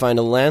you can find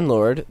a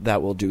landlord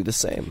that will do the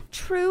same.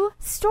 True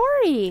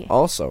story.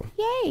 Also.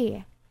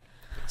 Yay.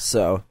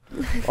 So,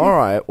 all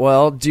right.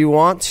 Well, did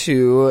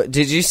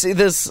you see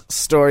this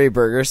story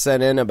Burger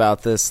sent in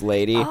about this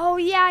lady? Oh,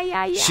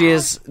 yeah.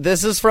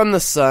 This is from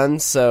the Sun,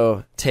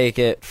 so take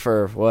it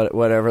for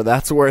whatever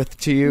that's worth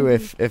to you,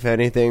 if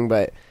anything,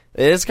 but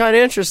it is kind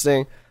of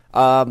interesting.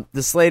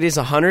 This lady's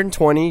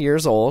 120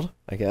 years old,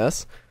 I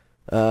guess,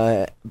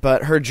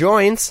 but her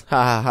joints,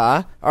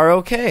 are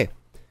okay.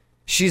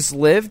 She's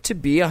lived to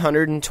be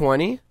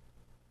 120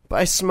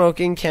 by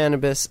smoking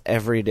cannabis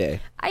every day.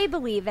 I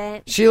believe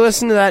it. She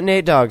listened to that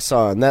Nate Dogg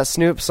song, that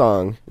Snoop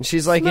song, and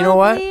she's like, you know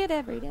what? Smoke weed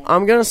every day.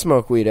 I'm going to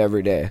smoke weed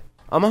every day.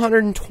 I'm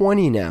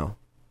 120 now.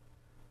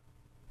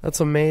 That's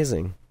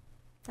amazing.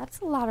 That's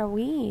a lot of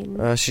weed.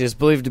 She is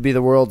believed to be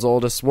the world's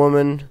oldest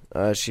woman.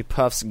 She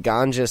puffs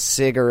ganja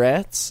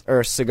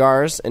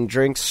cigars and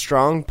drinks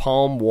strong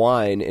palm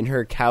wine in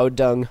her cow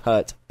dung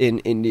hut in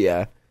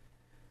India.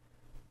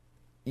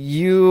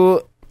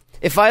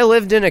 If I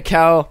lived in a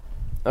cow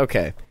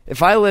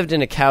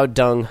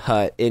dung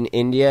hut in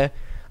India,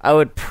 I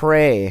would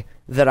pray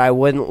that I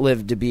wouldn't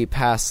live to be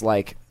past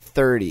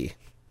 30.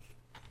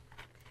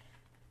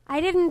 I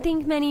didn't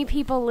think many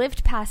people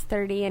lived past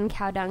 30 in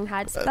cow dung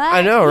huts, but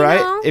I know,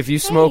 right? If you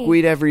smoke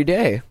weed every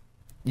day,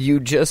 you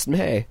just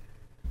may.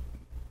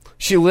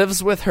 She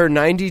lives with her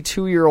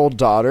 92-year-old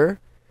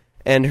daughter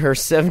and her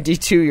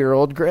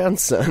 72-year-old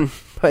grandson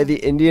by the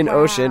Indian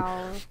Ocean,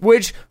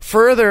 which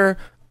further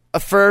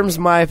affirms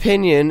my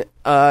opinion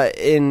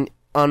in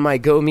on my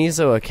Go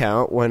Mizo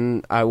account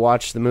when I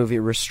watched the movie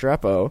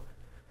Restrepo.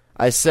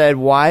 I said,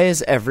 why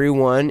is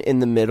everyone in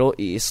the Middle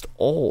East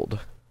old?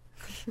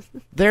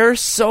 They're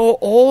so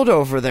old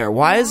over there.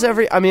 Why is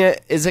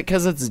is it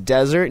because it's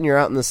desert and you're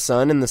out in the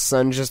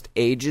sun just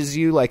ages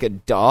you like a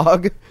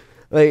dog?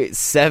 Like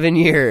 7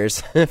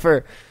 years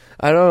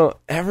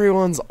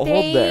everyone's old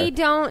there. They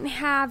don't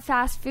have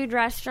fast food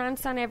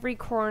restaurants on every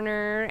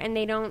corner, and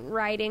they don't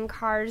ride in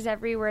cars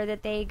everywhere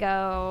that they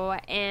go,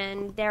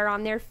 and they're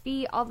on their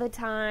feet all the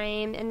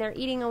time, and they're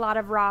eating a lot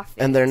of raw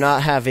food. And they're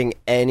not having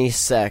any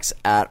sex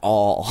at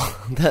all.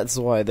 That's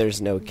why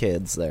there's no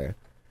kids there.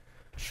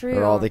 True.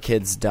 Or all the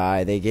kids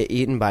die. They get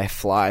eaten by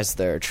flies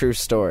there. True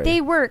story.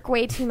 They work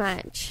way too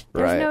much.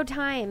 There's Right. no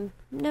time.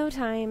 No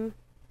time.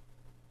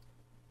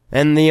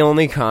 And the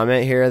only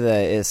comment here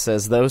that it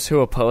says, those who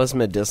oppose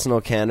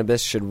medicinal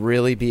cannabis should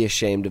really be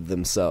ashamed of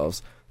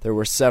themselves. There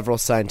were several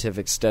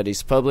scientific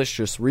studies published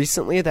just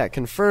recently that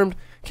confirmed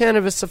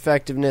cannabis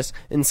effectiveness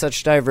in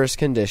such diverse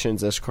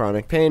conditions as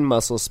chronic pain,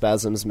 muscle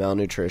spasms,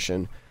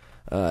 malnutrition,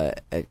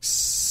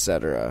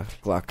 etc.,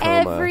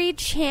 glaucoma. Every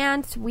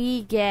chance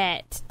we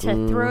get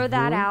to throw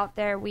that out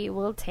there, we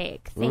will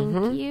take.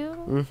 Thank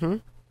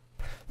you.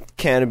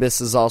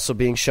 Cannabis is also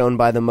being shown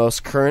by the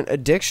most current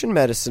addiction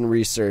medicine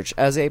research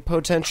as a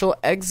potential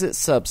exit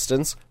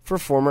substance for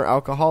former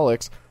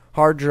alcoholics,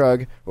 hard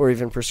drug, or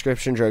even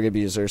prescription drug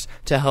abusers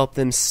to help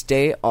them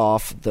stay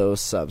off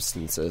those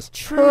substances.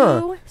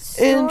 True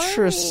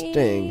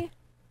story.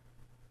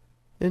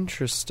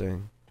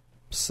 Interesting.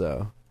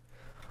 So,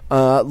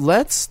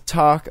 let's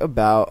talk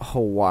about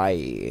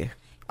Hawaii.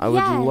 I would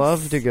Yes.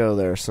 love to go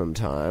there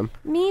sometime.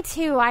 Me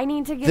too. I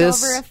need to get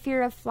over a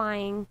fear of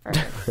flying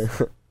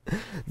first.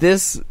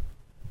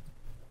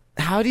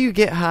 How do you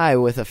get high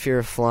with a fear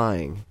of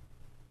flying?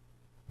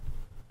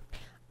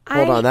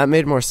 Hold on, that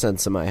made more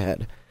sense in my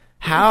head.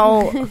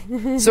 How?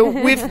 So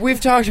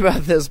we've talked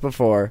about this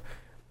before,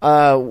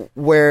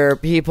 where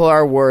people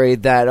are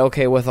worried that,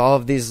 okay, with all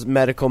of these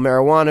medical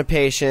marijuana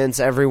patients,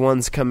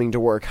 everyone's coming to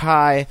work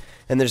high,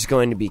 and there's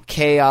going to be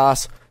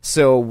chaos.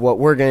 So what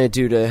we're going to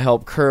do to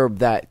help curb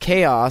that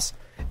chaos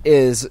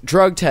is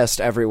drug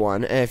test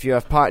everyone. And if you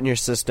have pot in your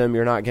system,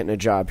 you're not getting a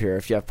job here.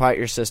 If you have pot in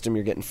your system,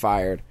 you're getting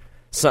fired.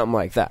 Something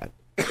like that.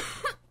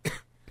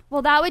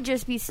 Well, that would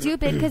just be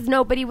stupid because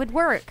nobody would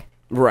work.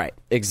 Right,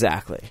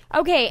 exactly.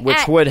 Okay.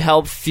 Which would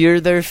help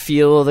further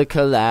fuel the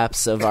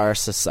collapse of our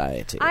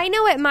society. I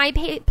know at my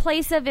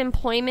place of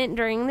employment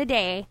during the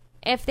day,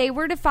 if they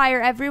were to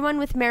fire everyone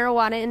with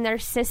marijuana in their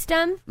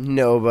system,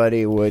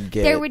 nobody would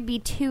get... There would be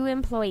 2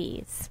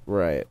 employees.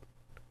 Right.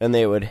 And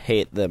they would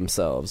hate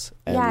themselves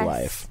and Yes.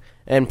 life.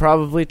 And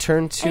probably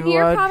turn to... And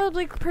you're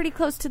probably pretty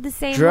close to the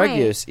same drug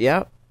way. use.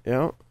 Yep.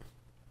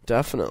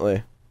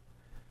 Definitely.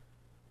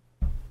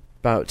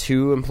 About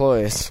 2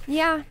 employees.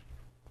 Yeah.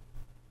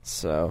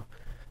 So,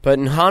 but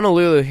in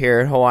Honolulu here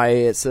in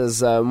Hawaii, it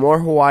says more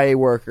Hawaii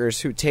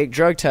workers who take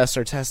drug tests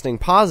are testing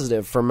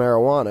positive for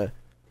marijuana.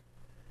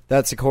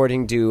 That's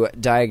according to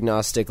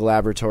Diagnostic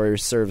Laboratory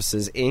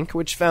Services, Inc.,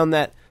 which found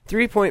that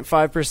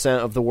 3.5%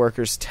 of the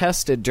workers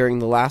tested during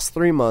the last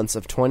 3 months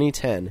of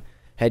 2010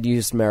 had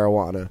used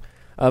marijuana,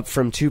 up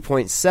from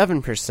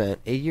 2.7%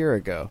 a year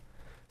ago.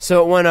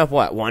 So it went up,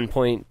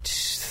 1.3%,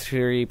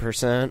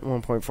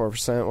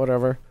 1.4%,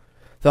 whatever.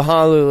 The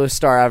Honolulu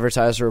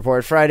Star-Advertiser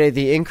reported Friday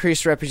the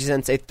increase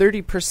represents a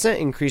 30%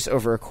 increase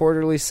over a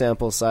quarterly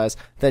sample size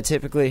that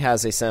typically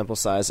has a sample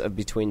size of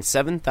between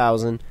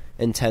 7,000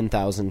 and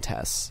 10,000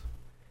 tests.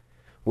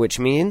 Which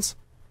means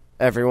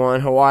everyone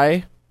in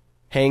Hawaii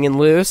hanging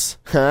loose,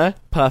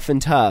 puff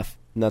and tough.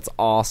 And that's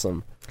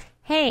awesome.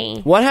 Hey.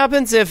 What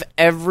happens if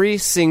every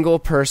single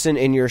person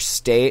in your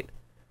state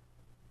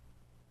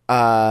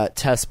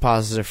tests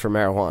positive for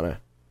marijuana?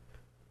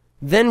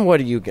 Then what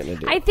are you going to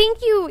do? I think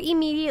you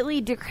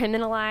immediately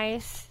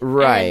decriminalize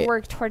and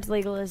work towards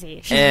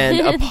legalization.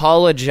 And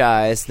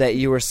apologize that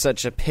you were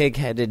such a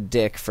pig-headed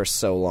dick for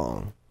so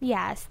long.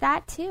 Yes,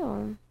 that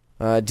too.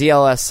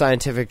 DLS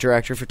Scientific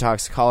Director for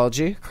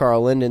Toxicology,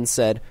 Carl Linden,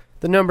 said,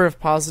 the number of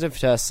positive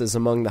tests is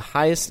among the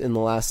highest in the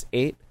last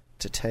 8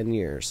 to 10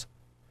 years.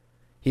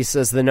 He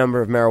says the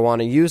number of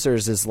marijuana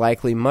users is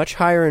likely much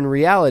higher in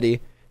reality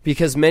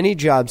because many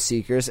job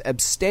seekers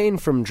abstain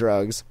from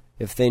drugs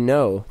if they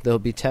know they'll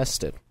be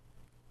tested.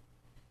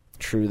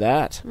 True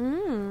that.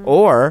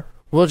 Or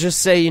we'll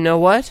just say, you know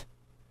what?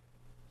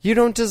 You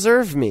don't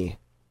deserve me.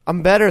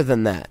 I'm better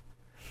than that.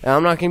 And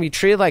I'm not going to be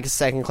treated like a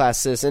second-class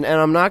citizen, and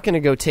I'm not going to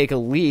go take a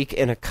leak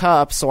in a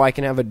cup so I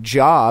can have a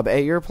job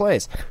at your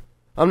place.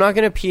 I'm not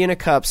going to pee in a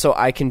cup so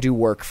I can do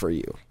work for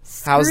you.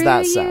 How's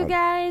that sound? You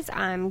guys,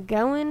 I'm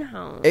going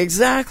home.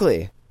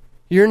 Exactly.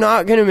 You're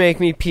not going to make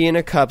me pee in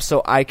a cup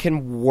so I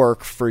can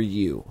work for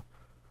you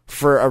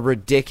for a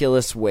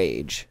ridiculous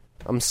wage.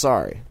 I'm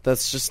sorry.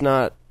 That's just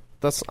not...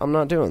 I'm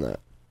not doing that.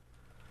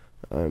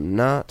 I'm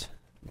not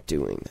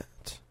doing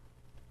that.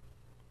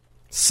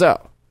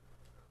 So,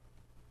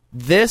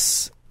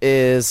 this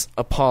is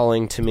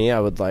appalling to me. I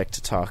would like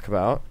to talk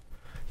about.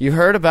 You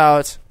heard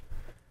about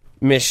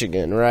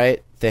Michigan,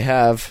 right? They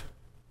have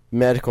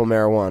medical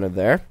marijuana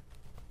there.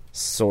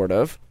 Sort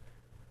of.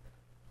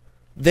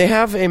 They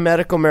have a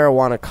medical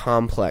marijuana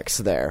complex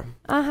there.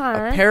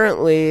 Uh-huh.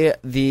 Apparently,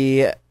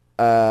 the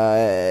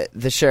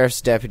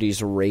sheriff's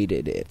deputies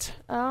raided it.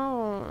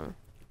 Oh.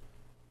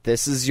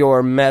 This is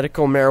your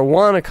medical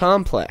marijuana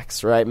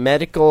complex, right?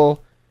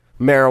 Medical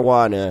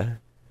marijuana,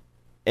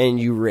 and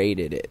you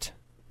raided it.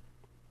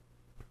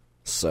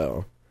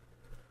 So,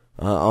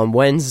 on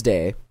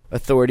Wednesday,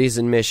 authorities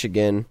in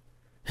Michigan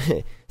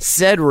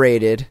said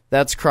raided.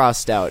 That's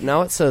crossed out.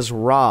 Now it says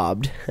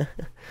robbed.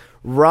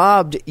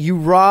 You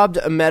robbed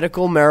a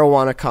medical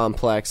marijuana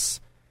complex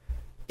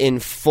in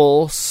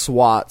full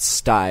SWAT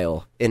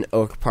style in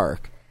Oak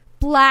Park.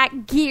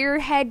 Black gear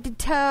head to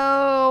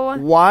toe.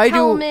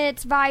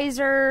 Helmets,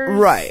 visors.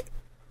 Right.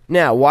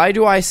 Now, why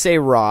do I say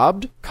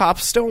robbed?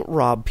 Cops don't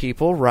rob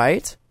people,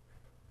 right?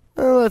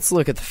 Let's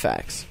look at the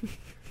facts.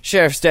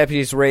 Sheriff's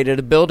deputies raided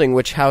a building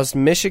which housed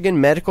Michigan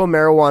Medical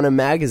Marijuana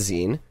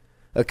Magazine,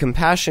 a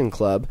compassion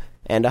club,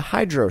 and a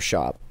hydro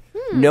shop.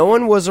 No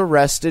one was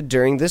arrested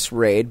during this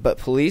raid, but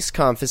police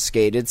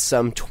confiscated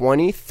some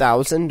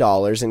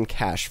 $20,000 in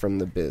cash from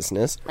the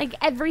business. Like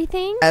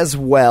everything? As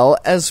well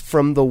as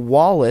from the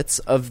wallets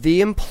of the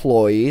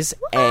employees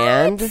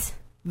and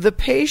the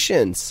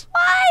patients.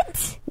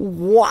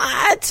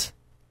 What?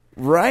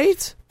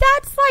 Right?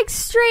 That's like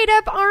straight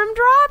up armed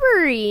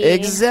robbery.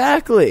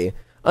 Exactly.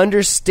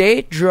 Under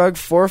state drug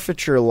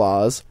forfeiture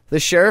laws, the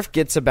sheriff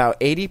gets about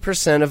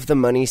 80% of the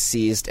money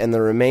seized, and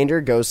the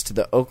remainder goes to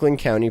the Oakland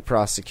County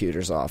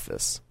Prosecutor's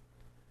Office.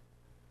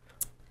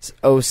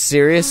 Oh,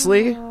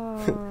 seriously?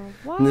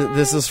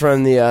 This is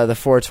from the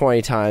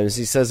 420 Times.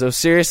 He says, "Oh,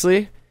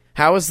 seriously?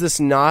 How is this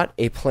not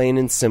a plain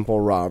and simple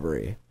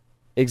robbery?"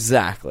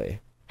 Exactly.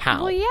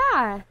 How? Well,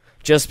 yeah.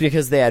 Just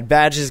because they had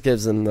badges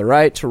gives them the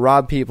right to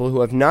rob people who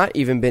have not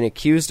even been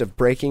accused of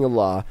breaking a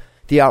law.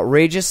 The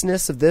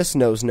outrageousness of this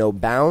knows no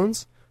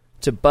bounds.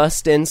 To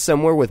bust in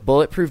somewhere with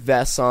bulletproof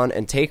vests on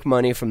and take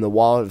money from the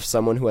wallet of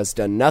someone who has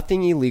done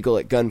nothing illegal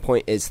at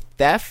gunpoint is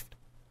theft,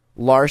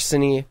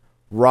 larceny,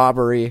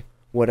 robbery,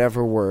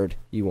 whatever word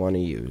you want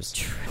to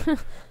use.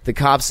 The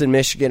cops in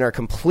Michigan are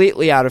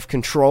completely out of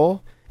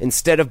control.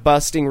 Instead of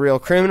busting real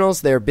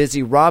criminals, they're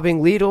busy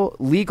robbing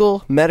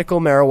legal medical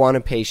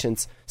marijuana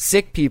patients.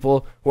 Sick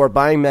people who are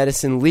buying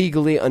medicine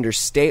legally under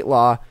state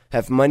law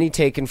have money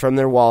taken from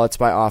their wallets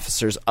by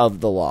officers of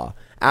the law.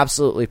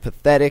 Absolutely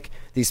pathetic.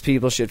 These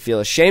people should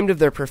feel ashamed of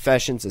their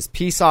professions as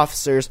peace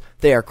officers.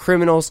 They are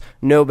criminals,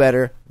 no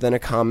better than a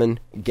common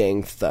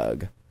gang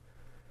thug.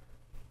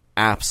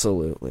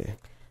 Absolutely.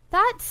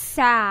 That's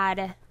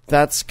sad.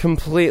 That's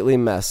completely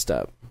messed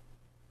up.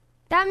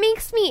 That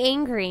makes me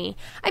angry.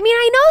 I mean,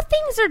 I know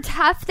things are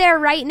tough there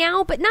right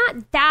now, but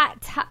not that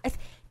tough.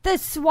 The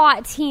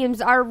SWAT teams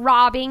are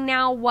robbing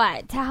now,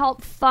 what? To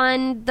help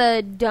fund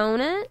the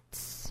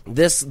donuts?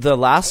 The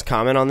last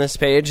comment on this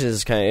page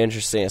is kind of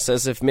interesting. It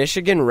says, if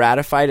Michigan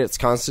ratified its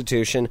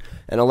constitution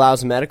and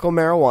allows medical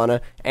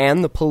marijuana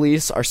and the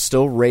police are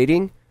still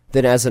raiding,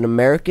 then as an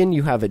American,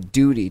 you have a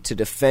duty to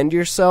defend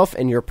yourself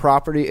and your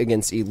property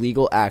against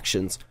illegal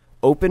actions.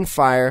 Open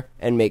fire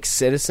and make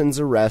citizens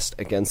arrest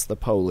against the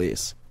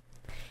police.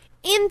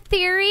 In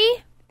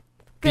theory,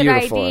 good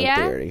Beautiful idea. In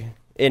theory.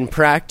 In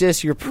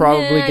practice, you're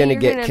probably going to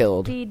get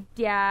killed.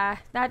 Yeah,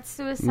 that's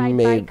suicide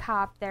by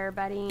cop there,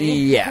 buddy.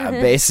 Yeah,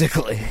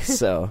 basically.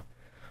 So,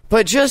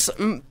 but just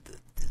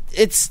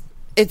it's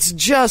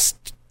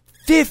just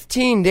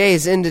 15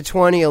 days into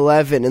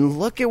 2011, and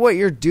look at what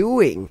you're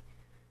doing.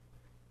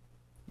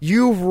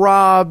 You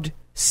robbed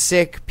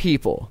sick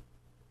people.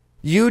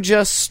 You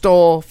just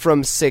stole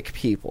from sick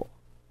people.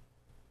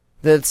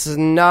 That's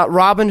not...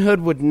 Robin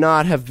Hood would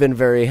not have been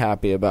very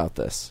happy about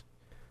this.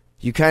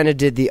 You kind of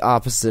did the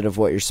opposite of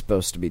what you're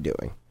supposed to be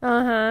doing.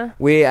 Uh-huh.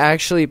 We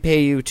actually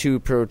pay you to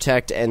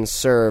protect and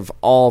serve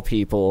all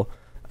people,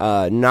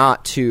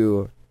 not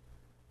to...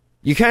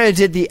 You kind of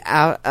did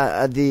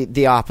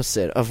the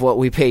opposite of what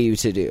we pay you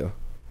to do.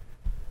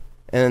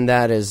 And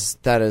that is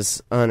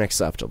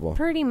unacceptable.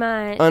 Pretty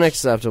much.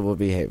 Unacceptable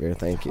behavior,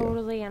 thank you.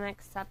 Totally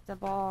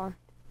unacceptable.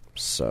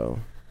 So,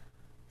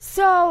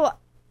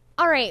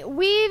 all right,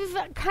 we've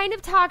kind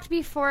of talked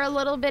before a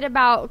little bit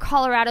about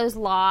Colorado's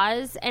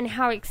laws and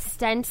how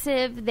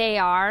extensive they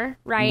are,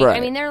 right? I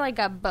mean, they're like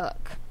a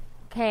book,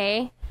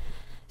 okay?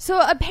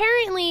 So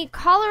apparently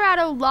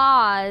Colorado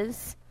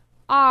laws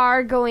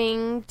are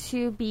going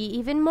to be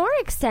even more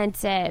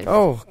extensive.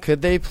 Oh,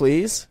 could they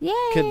please? Yay.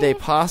 Could they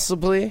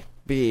possibly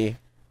be?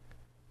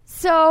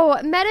 So,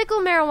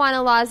 medical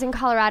marijuana laws in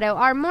Colorado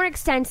are more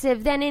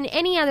extensive than in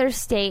any other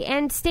state,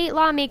 and state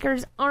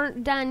lawmakers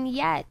aren't done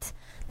yet.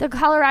 The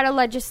Colorado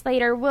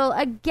legislature will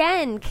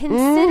again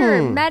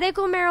consider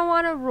medical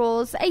marijuana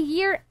rules a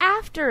year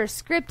after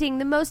scripting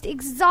the most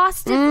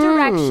exhaustive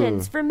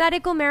directions for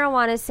medical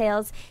marijuana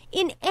sales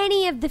in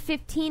any of the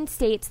 15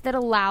 states that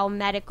allow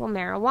medical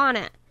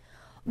marijuana.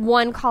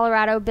 One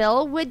Colorado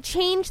bill would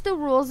change the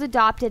rules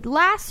adopted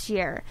last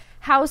year.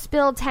 House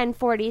Bill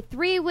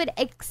 1043 would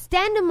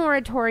extend a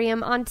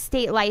moratorium on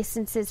state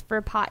licenses for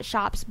pot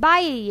shops by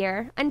a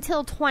year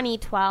until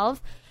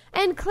 2012,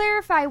 and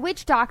clarify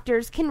which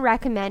doctors can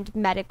recommend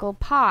medical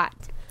pot.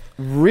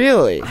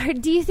 Really? Or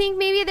do you think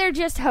maybe they're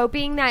just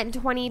hoping that in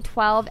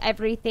 2012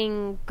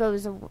 everything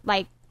goes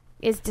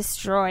is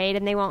destroyed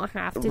and they won't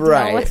have to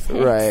deal with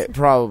it? Right,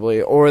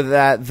 probably. Or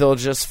that they'll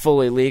just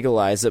fully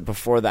legalize it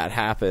before that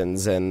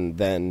happens, and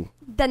then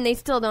they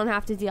still don't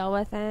have to deal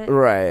with it.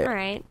 Right.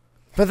 Right.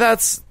 But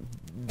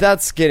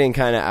that's getting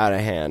kind of out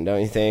of hand,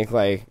 don't you think?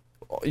 Like,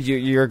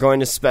 you're going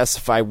to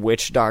specify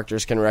which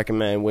doctors can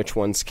recommend, which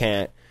ones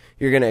can't.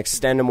 You're going to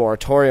extend a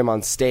moratorium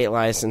on state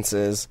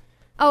licenses.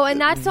 Oh,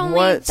 and that's only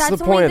What's the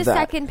point of that?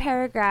 second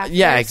paragraph.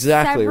 Yeah, There's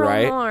exactly, several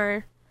right?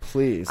 More.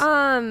 Please.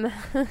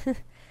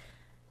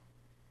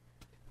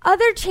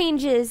 Other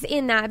changes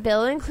in that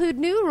bill include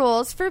new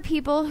rules for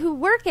people who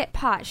work at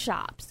pot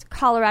shops.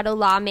 Colorado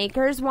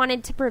lawmakers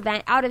wanted to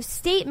prevent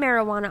out-of-state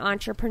marijuana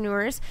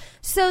entrepreneurs,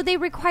 so they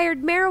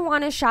required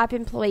marijuana shop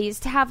employees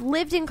to have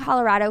lived in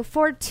Colorado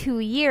for 2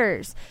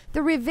 years.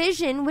 The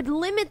revision would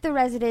limit the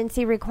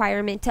residency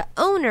requirement to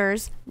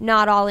owners,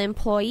 not all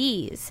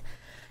employees.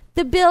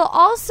 The bill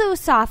also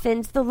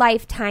softens the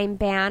lifetime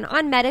ban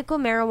on medical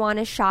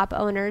marijuana shop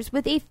owners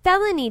with a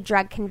felony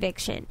drug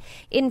conviction.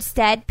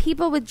 Instead,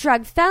 people with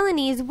drug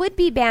felonies would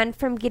be banned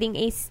from getting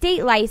a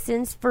state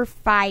license for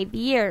 5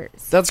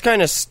 years. That's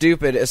kind of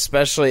stupid,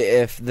 especially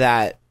if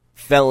that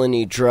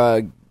felony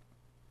drug,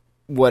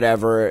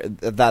 whatever,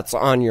 that's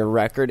on your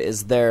record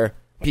is there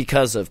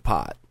because of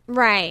pot.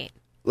 Right.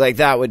 Like,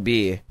 that would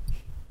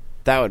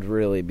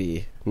really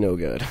be no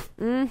good.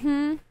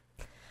 Mm-hmm.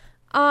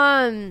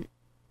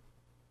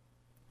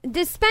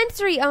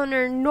 Dispensary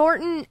owner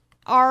Norton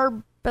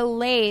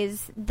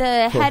Arbelaez,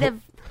 the head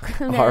of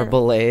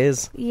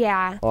Arbelaez?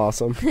 Yeah.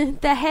 Awesome.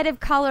 The head of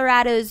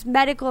Colorado's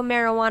medical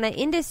marijuana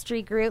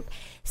industry group,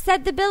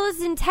 said the bill is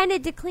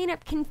intended to clean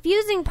up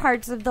confusing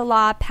parts of the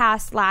law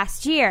passed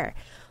last year.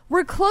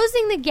 We're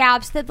closing the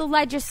gaps that the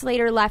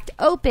legislator left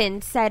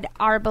open, said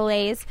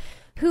Arbelaez,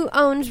 who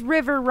owns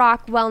River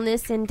Rock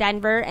Wellness in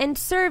Denver and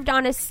served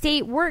on a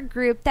state work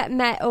group that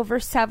met over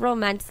several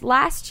months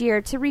last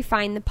year to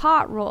refine the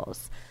pot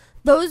rules.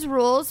 Those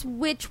rules,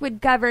 which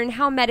would govern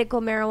how medical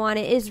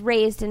marijuana is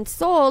raised and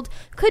sold,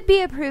 could be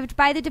approved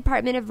by the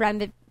Department of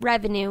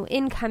Revenue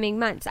in coming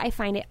months. I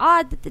find it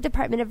odd that the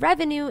Department of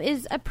Revenue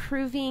is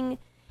approving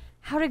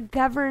how to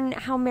govern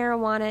how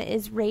marijuana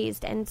is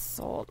raised and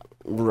sold.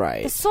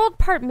 Right. The sold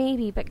part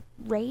maybe, but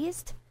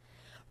raised?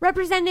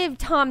 Representative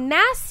Tom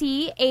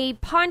Massey, a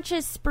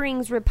Poncha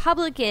Springs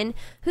Republican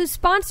who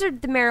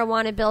sponsored the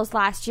marijuana bills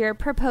last year,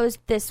 proposed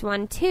this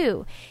one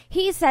too.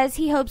 He says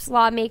he hopes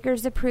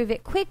lawmakers approve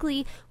it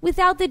quickly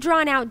without the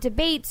drawn-out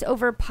debates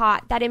over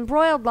pot that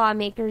embroiled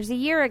lawmakers a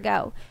year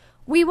ago.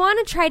 We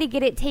want to try to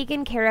get it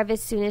taken care of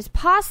as soon as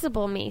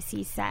possible,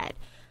 Massey said.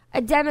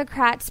 A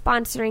Democrat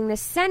sponsoring the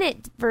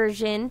Senate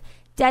version,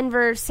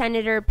 Denver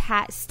Senator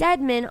Pat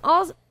Stedman,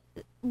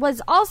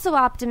 was also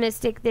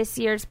optimistic this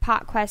year's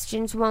pot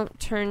questions won't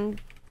turn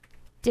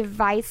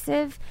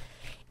divisive.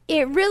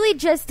 It really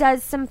just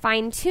does some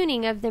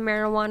fine-tuning of the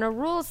marijuana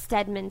rules,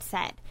 Stedman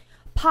said.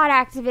 Pot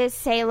activists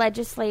say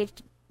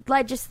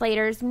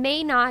legislators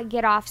may not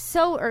get off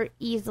so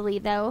easily,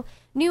 though.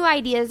 New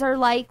ideas are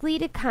likely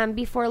to come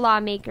before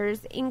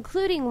lawmakers,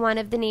 including one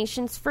of the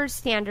nation's first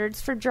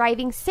standards for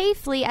driving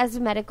safely as a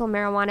medical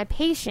marijuana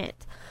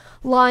patient.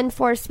 Law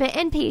enforcement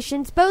and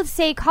patients both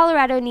say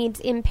Colorado needs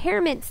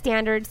impairment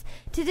standards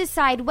to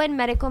decide when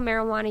medical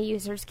marijuana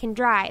users can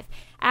drive,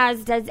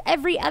 as does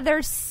every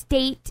other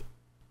state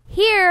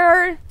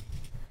here.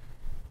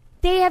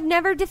 They have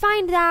never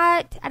defined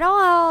that at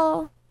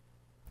all.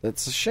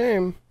 That's a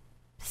shame.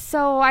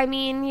 So, I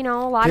mean,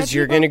 a lot of people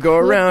you're going to go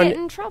around get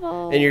in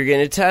trouble. And you're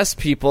going to test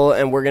people,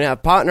 and we're going to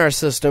have pot in our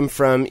system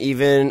from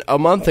even a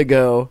month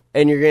ago,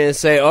 and you're going to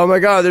say, oh my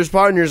God, there's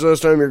pot in your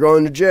system, you're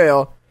going to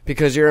jail.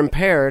 Because you're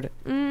impaired.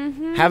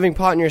 Mm-hmm. Having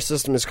pot in your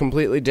system is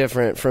completely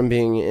different from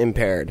being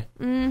impaired.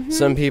 Mm-hmm.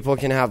 Some people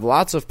can have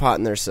lots of pot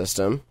in their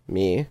system,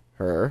 me,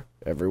 her,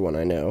 everyone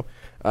I know,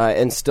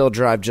 and still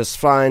drive just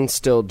fine,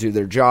 still do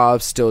their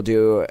job, still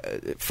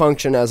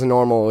function as a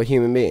normal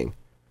human being.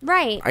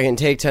 Right. I can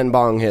take 10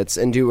 bong hits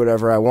and do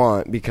whatever I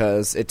want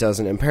because it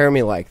doesn't impair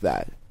me like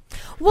that.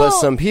 Well, but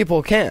some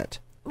people can't.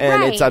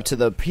 And It's up to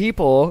the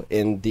people,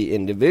 in the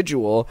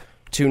individual,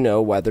 to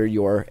know whether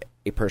you're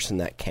a person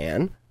that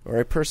can or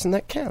a person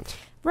that can't.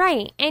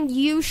 Right, and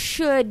you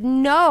should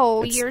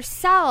know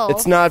yourself.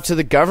 It's not up to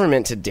the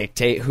government to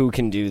dictate who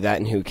can do that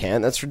and who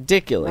can't. That's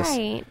ridiculous.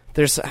 Right.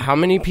 There's how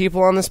many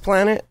people on this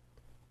planet?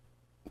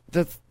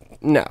 You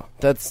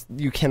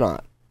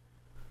cannot.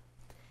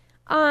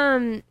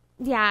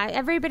 Yeah,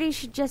 everybody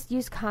should just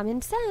use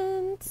common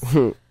sense.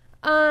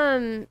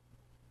 Wouldn't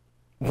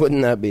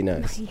that be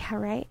nice? Yeah,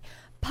 right.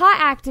 Pot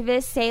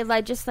activists say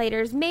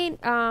legislators may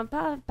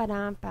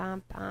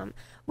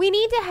We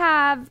need to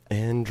have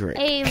and drink.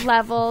 a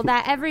level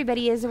that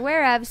everybody is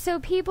aware of so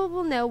people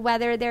will know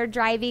whether they're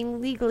driving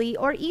legally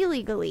or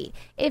illegally.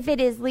 If it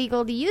is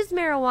legal to use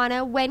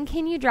marijuana, when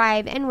can you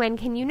drive and when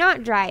can you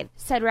not drive?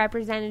 Said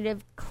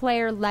Representative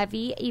Claire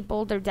Levy, a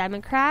Boulder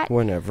Democrat.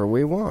 Whenever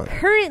we want.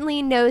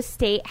 Currently, no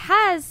state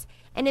has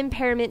an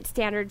impairment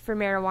standard for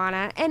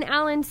marijuana, and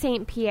Alan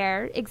St.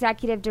 Pierre,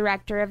 executive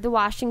director of the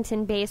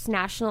Washington-based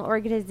National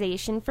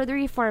Organization for the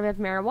Reform of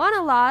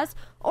Marijuana Laws,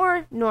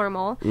 or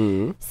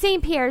NORML,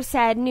 St. Pierre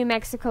said New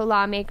Mexico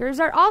lawmakers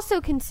are also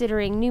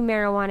considering new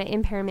marijuana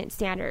impairment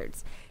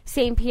standards.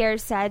 St. Pierre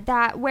said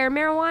that where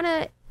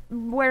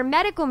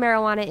medical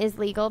marijuana is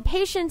legal,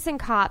 patients and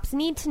cops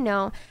need to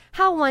know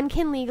how one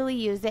can legally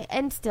use it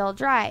and still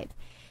drive.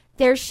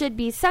 There should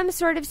be some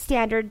sort of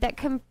standard that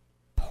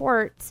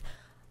comports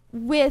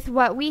with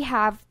what we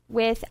have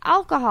with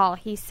alcohol,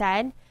 he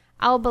said.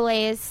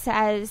 Albalez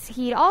says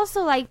he'd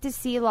also like to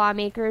see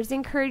lawmakers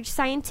encourage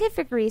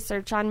scientific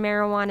research on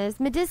marijuana's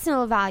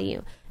medicinal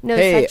value. No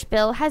such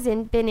bill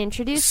hasn't been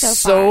introduced so far.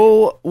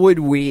 So would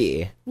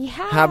we. Yeah.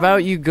 How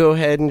about you go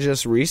ahead and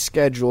just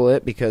reschedule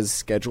it, because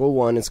Schedule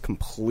 1 is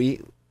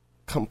complete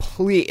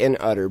and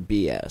utter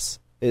BS.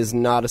 It is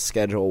not a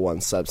Schedule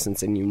 1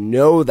 substance, and you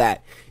know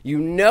that. You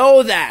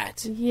know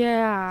that!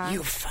 Yeah.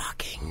 You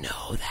fucking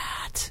know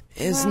that.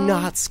 It's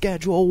not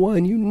Schedule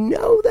 1. You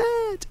know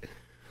that.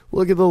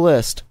 Look at the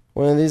list.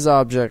 One of these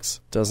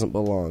objects doesn't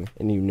belong,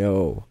 and you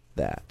know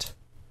that.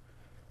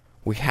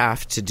 We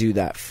have to do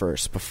that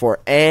first. Before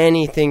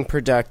anything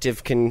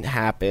productive can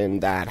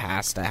happen, that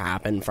has to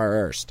happen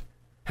first.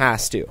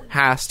 Has to.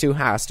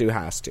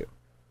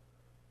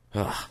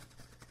 Ugh.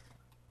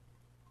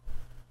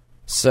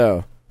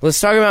 So, let's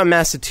talk about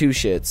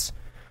Massachusetts.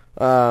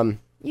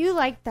 You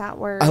like that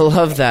word. I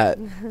love that.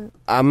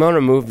 I'm going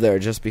to move there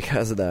just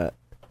because of that.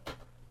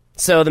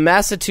 So, the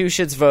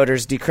Massachusetts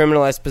voters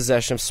decriminalized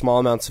possession of small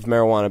amounts of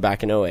marijuana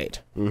back in 2008.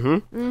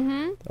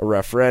 A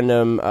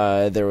referendum.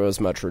 There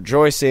was much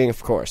rejoicing,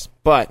 of course.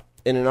 But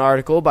in an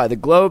article by the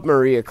Globe,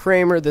 Maria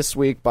Kramer this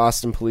week,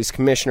 Boston Police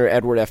Commissioner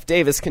Edward F.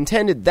 Davis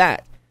contended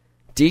that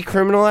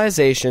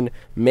decriminalization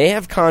may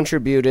have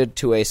contributed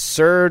to a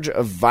surge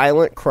of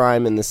violent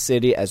crime in the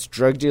city as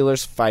drug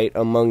dealers fight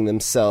among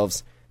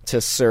themselves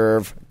to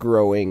serve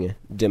growing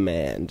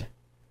demand.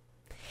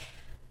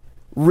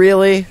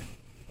 Really?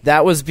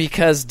 That was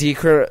because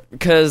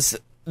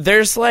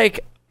there's like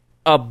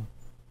a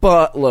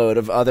buttload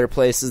of other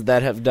places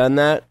that have done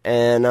that,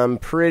 and I'm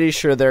pretty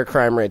sure their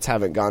crime rates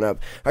haven't gone up.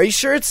 Are you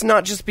sure it's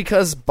not just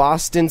because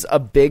Boston's a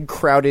big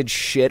crowded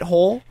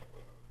shithole?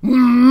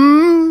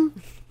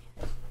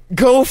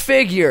 Go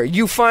figure.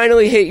 You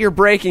finally hit your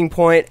breaking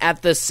point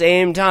at the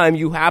same time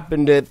you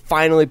happen to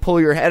finally pull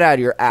your head out of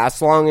your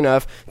ass long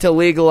enough to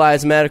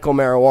legalize medical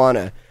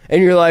marijuana.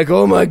 And you're like,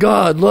 oh my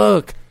god,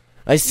 look.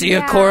 I see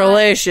a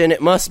correlation.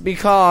 It must be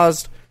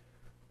caused.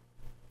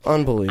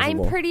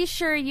 Unbelievable. I'm pretty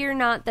sure you're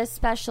not the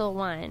special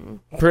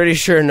one. Pretty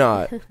sure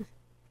not.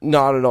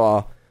 Not at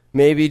all.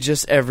 Maybe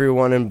just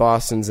everyone in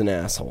Boston's an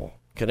asshole.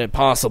 Could it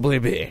possibly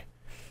be?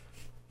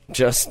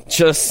 Just...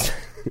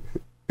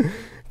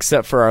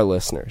 Except for our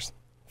listeners.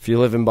 If you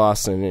live in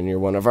Boston and you're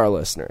one of our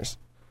listeners,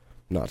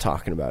 I'm not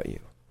talking about you.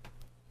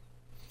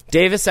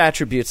 Davis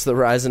attributes the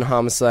rise in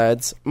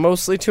homicides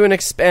mostly to an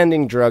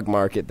expanding drug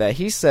market that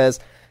he says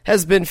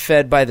has been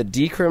fed by the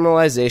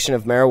decriminalization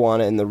of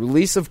marijuana and the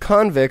release of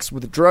convicts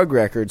with drug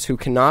records who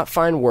cannot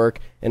find work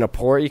in a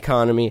poor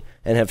economy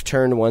and have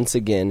turned once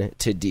again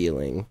to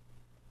dealing.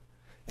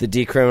 The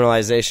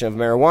decriminalization of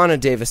marijuana,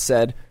 Davis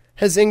said,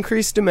 has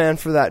increased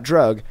demand for that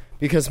drug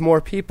because more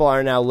people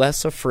are now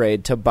less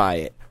afraid to buy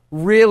it.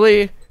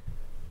 Really?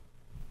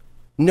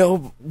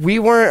 No, we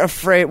weren't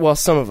afraid. Well,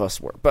 some of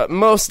us were, but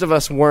most of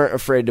us weren't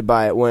afraid to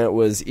buy it when it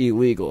was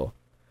illegal.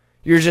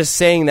 You're just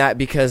saying that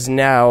because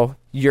now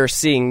you're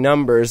seeing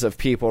numbers of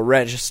people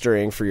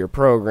registering for your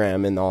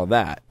program and all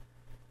that.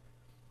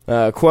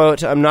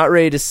 Quote, I'm not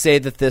ready to say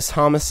that this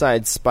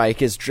homicide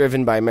spike is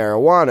driven by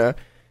marijuana.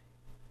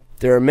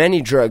 There are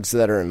many drugs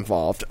that are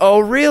involved. Oh,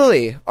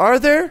 really? Are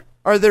there?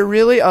 Are there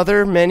really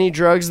other many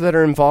drugs that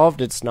are involved?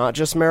 It's not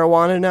just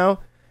marijuana now?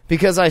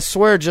 Because I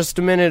swear just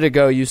a minute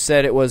ago you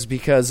said it was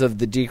because of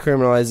the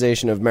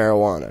decriminalization of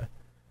marijuana.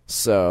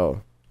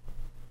 So...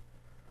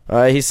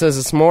 he says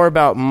it's more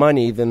about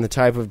money than the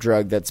type of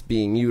drug that's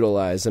being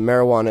utilized, and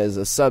marijuana is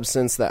a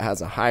substance that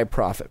has a high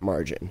profit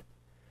margin.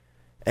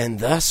 And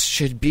thus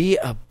should be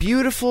a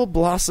beautiful,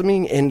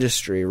 blossoming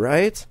industry,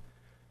 right?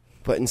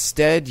 But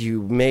instead,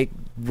 you make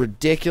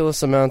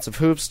ridiculous amounts of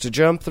hoops to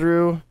jump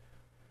through.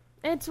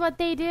 It's what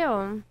they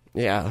do.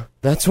 Yeah,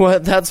 that's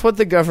what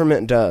the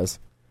government does.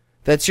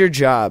 That's your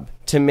job,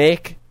 to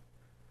make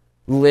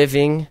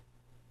living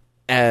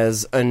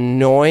as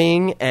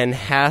annoying and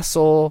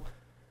hassle...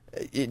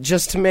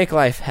 just to make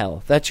life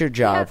hell. That's your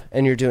job,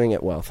 and you're doing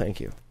it well.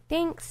 Thank you.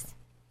 Thanks.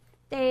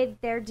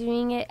 They're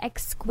doing it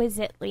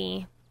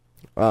exquisitely.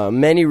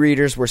 Many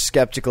readers were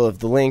skeptical of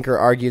the link or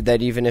argued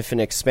that even if an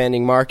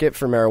expanding market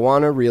for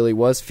marijuana really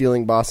was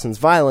fueling Boston's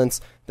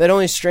violence, that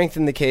only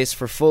strengthened the case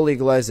for full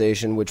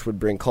legalization, which would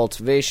bring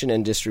cultivation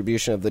and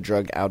distribution of the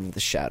drug out of the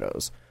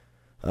shadows.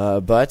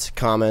 But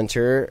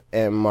commenter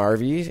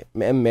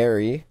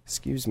Mary,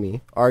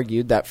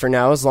 argued that for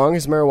now, as long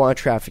as marijuana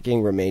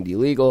trafficking remained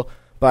illegal,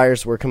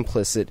 buyers were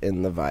complicit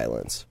in the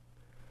violence.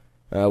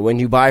 When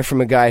you buy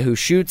from a guy who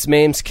shoots,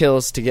 maims,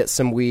 kills to get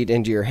some weed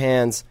into your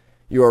hands,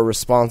 you are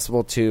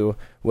responsible to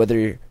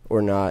whether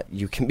or not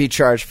you can be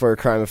charged for a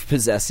crime of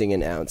possessing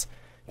an ounce.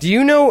 Do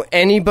you know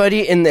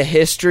anybody in the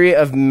history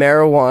of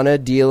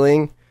marijuana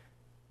dealing?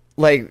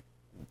 Like,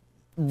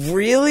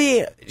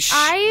 really?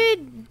 I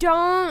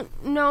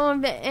don't know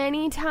of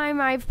any time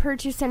I've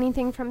purchased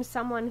anything from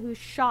someone who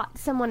shot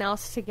someone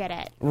else to get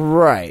it.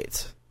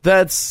 Right.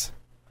 That's...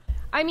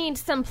 I mean,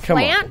 some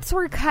plants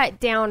were cut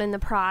down in the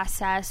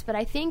process, but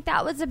I think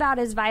that was about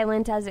as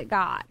violent as it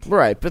got.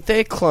 Right, but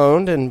they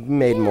cloned and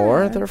made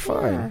more. They're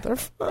fine. Yeah. They're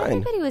fine.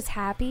 Everybody was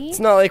happy.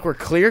 It's not like we're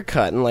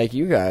clear-cutting like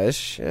you guys.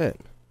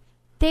 Shit.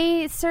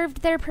 They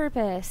served their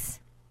purpose.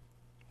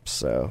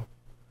 So,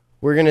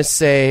 we're going to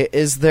say,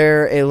 is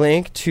there a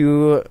link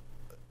to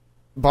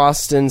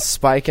Boston's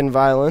spike in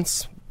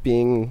violence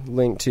being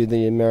linked to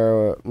the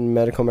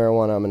medical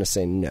marijuana? I'm going to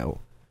say no.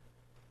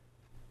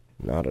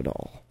 Not at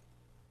all.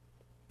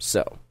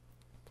 So,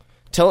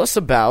 tell us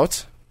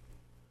about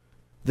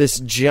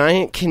this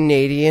giant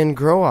Canadian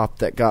grow-op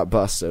that got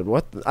busted.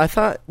 I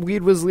thought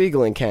weed was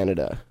legal in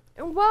Canada.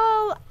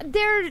 Well,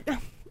 there's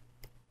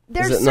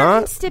certain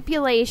not?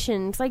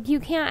 stipulations. Like, you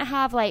can't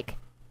have, like...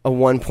 A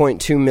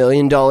 $1.2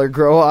 million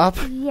grow-op?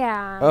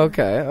 Yeah.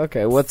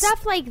 Okay. What's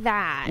stuff like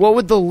that. What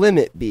would the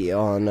limit be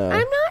on... I'm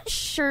not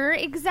sure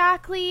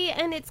exactly,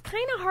 and it's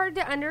kind of hard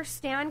to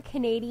understand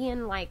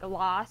Canadian, like,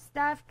 law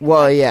stuff.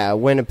 Well, yeah,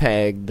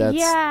 Winnipeg, that's...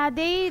 Yeah,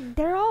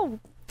 they're all...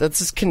 That's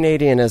as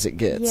Canadian as it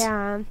gets.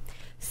 Yeah.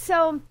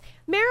 So,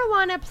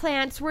 marijuana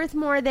plants worth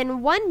more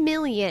than $1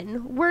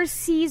 million were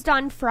seized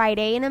on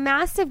Friday in a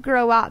massive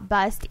grow-op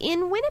bust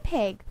in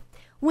Winnipeg.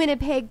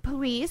 Winnipeg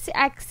police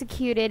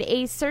executed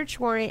a search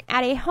warrant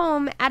at a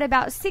home at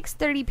about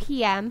 6:30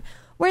 p.m.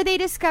 where they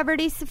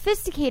discovered a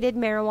sophisticated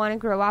marijuana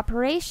grow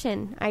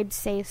operation. I'd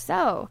say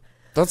so.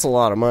 That's a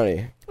lot of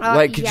money.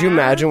 Could you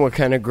imagine what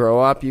kind of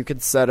grow-op you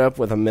could set up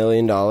with $1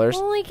 million?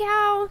 Holy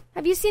cow.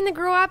 Have you seen the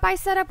grow-op I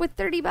set up with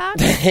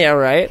 $30? Yeah,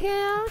 right?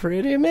 Yeah.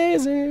 Pretty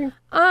amazing.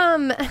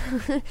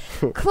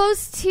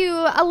 Close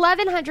to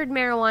 1,100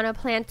 marijuana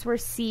plants were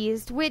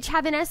seized, which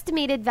have an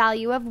estimated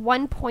value of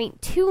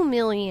 $1.2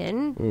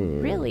 million.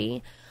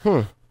 Really?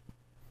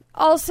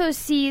 Also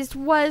seized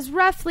was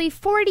roughly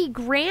 40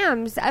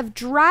 grams of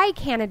dry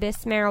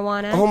cannabis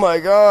marijuana. Oh my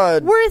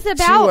God! Worth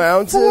about 2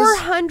 ounces?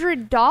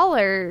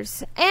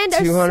 $400, and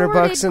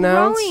 $200 an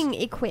ounce? growing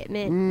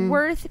equipment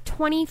worth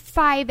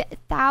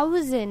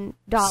 $25,000.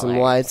 Some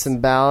lights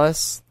and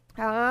ballast.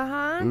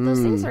 Those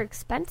things are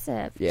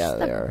expensive. Yeah, Just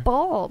they the are.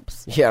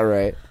 Bulbs. Yeah,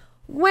 right.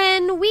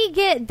 When we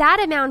get that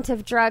amount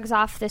of drugs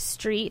off the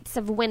streets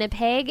of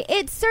Winnipeg,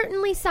 it's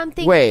certainly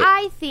something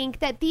I think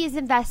that these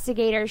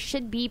investigators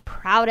should be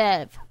proud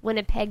of.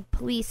 Winnipeg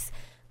Police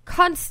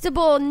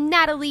Constable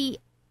Natalie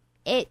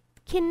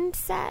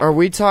Atkinson. Are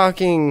we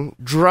talking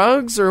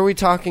drugs or are we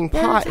talking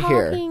pot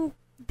here?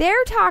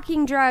 They're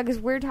talking drugs,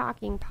 we're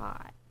talking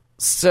pot.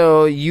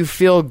 So you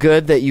feel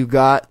good that you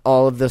got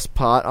all of this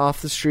pot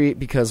off the street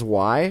because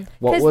why?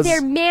 Because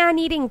they're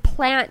man-eating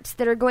plants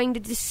that are going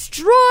to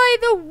destroy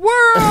the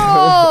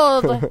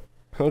world.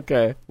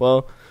 Okay,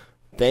 well,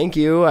 thank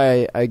you,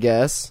 I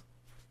guess.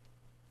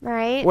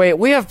 Right? Wait,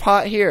 we have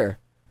pot here,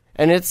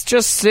 and it's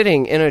just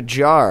sitting in a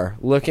jar,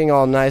 looking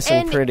all nice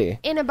and pretty.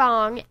 In a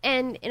bong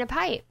and in a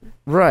pipe.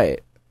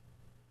 Right.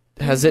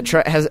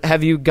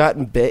 Have you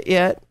gotten bit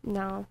yet?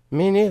 No.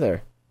 Me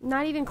neither.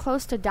 Not even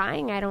close to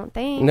dying, I don't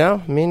think.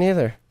 No, me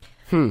neither.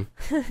 Do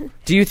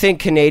you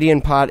think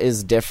Canadian pot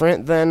is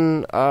different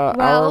than our pot?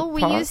 Well,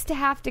 we used to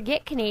have to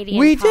get Canadian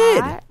pot. We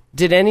did.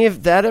 Did any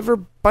of that ever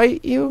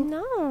bite you?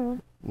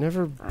 No.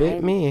 Never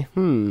bit me.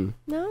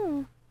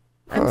 No.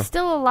 I'm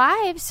still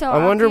alive, so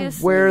I wonder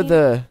obviously... where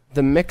the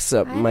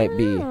mix-up might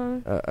be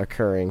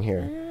occurring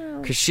here.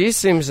 Because she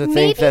seems to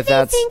think that's... Maybe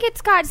they think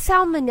it's got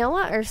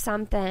salmonella or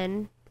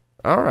something.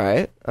 All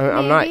right.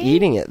 I'm not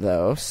eating it,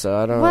 though, so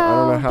I don't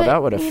know how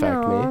that would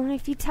affect me.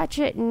 If you touch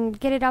it and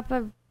get it up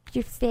of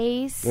your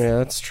face. Yeah,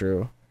 that's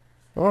true.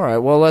 All right.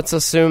 Well, let's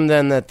assume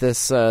then that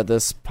this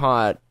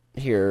pot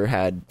here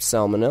had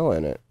salmonella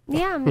in it.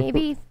 Yeah,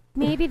 maybe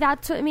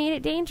that's what made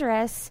it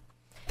dangerous.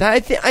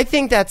 I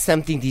think that's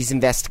something these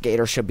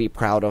investigators should be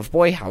proud of.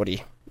 Boy,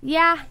 howdy.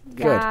 Yeah.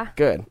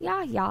 Good.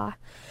 Yeah.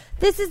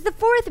 This is the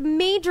fourth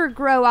major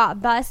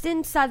grow-op bust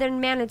in southern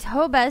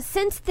Manitoba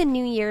since the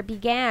new year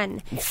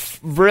began.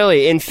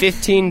 Really? In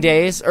 15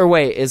 days? Or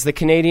wait, is the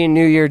Canadian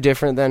New Year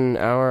different than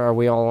Are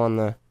we all on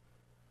the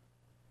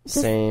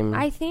same...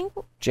 I think...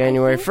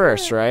 January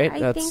 1st, right?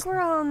 I think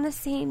we're all on the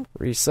same...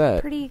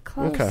 Reset. Pretty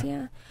close, okay.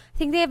 Yeah. I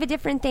think they have a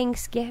different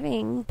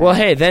Thanksgiving. Well,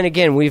 hey, then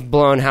again, we've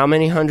blown how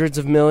many hundreds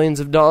of millions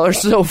of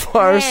dollars so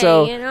far? Hey,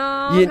 so you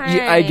know,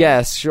 I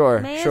guess, sure.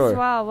 May as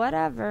well,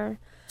 whatever.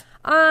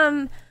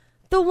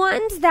 The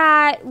ones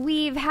that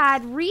we've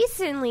had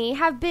recently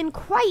have been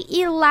quite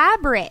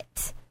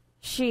elaborate,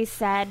 she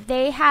said.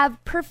 They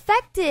have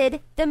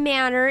perfected the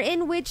manner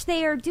in which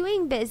they are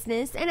doing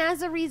business, and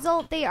as a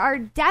result, they are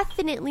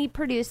definitely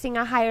producing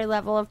a higher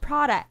level of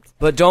product.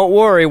 But don't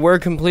worry, we're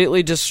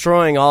completely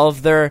destroying all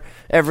of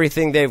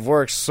everything they've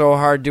worked so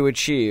hard to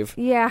achieve.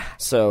 Yeah.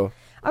 So,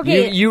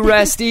 Okay. you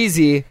rest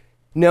easy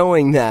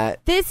knowing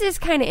that. This is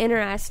kind of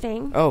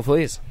interesting. Oh,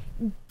 please.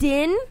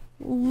 Din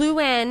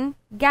Luen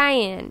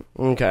Guyan,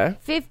 Okay.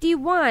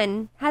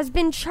 51, has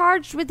been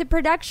charged with the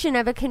production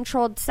of a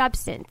controlled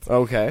substance.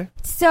 Okay.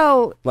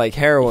 So, Like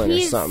heroin or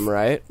he's something,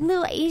 right?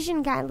 little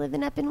Asian guy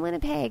living up in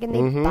Winnipeg, and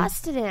they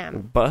busted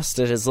him.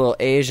 Busted his little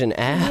Asian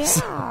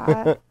ass.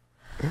 Yeah.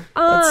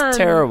 That's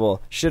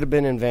terrible. Should have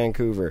been in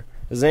Vancouver.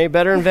 Is it any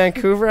better in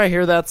Vancouver? I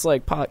hear that's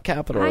like pot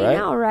capital, right? I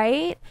know,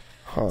 right?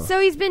 So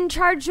he's been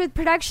charged with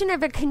production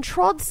of a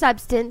controlled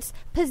substance,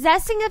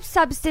 possessing of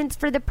substance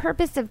for the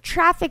purpose of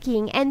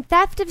trafficking, and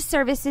theft of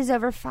services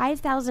over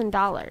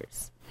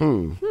 $5,000.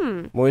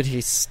 What did he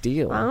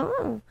steal?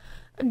 Oh.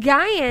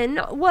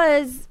 Guyan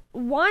was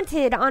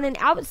wanted on an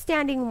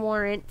outstanding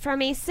warrant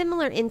from a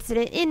similar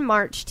incident in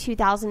March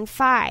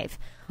 2005.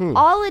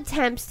 All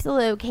attempts to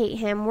locate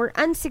him were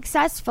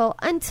unsuccessful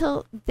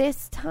until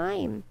this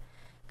time.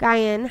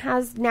 Guyan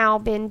has now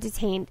been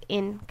detained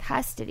in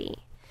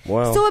custody.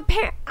 Wow. So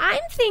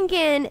I'm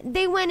thinking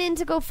they went in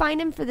to go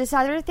find him for this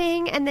other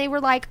thing, and they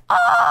were like,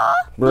 "Oh,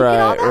 look at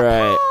all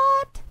that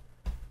pot."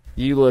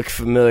 You look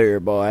familiar,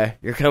 boy.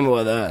 You're coming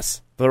with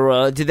us.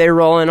 Did they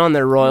roll in on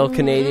their Royal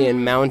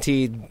Canadian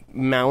Mountie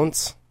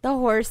mounts? The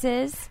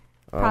horses,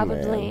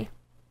 probably. Man.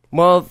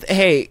 Well,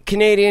 hey,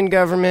 Canadian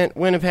government,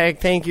 Winnipeg,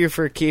 thank you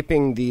for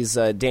keeping these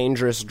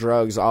dangerous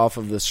drugs off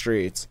of the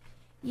streets.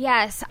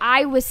 Yes,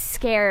 I was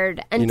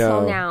scared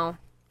until now.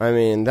 I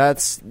mean,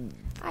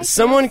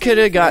 someone could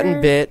have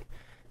gotten bit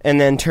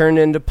and then turned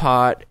into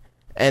pot,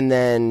 and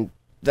then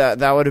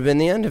that would have been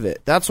the end of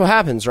it. That's what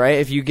happens, right?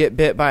 If you get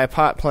bit by a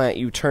pot plant,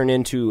 you turn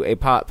into a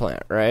pot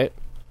plant, right?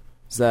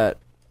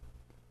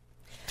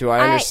 Do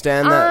I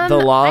understand the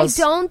laws?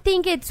 I don't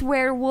think it's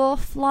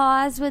werewolf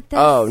laws with this.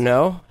 Oh,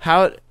 no?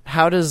 How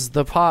does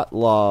the pot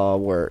law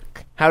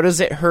work? How does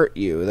it hurt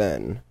you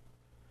then?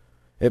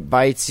 It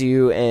bites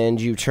you and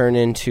you turn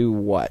into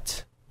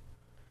what?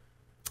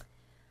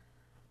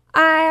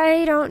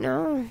 I don't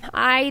know.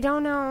 I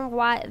don't know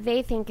what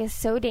they think is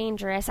so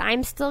dangerous.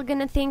 I'm still going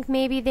to think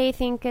maybe they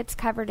think it's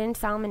covered in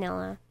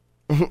salmonella.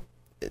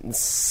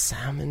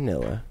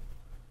 Salmonella?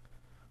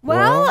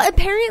 Well,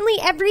 apparently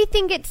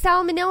everything gets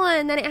salmonella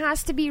and then it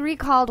has to be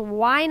recalled.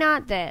 Why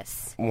not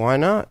this? Why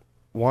not?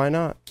 Why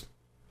not?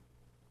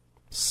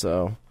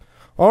 So,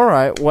 all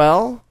right.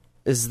 Well,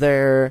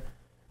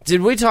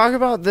 did we talk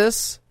about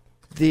this?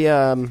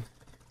 The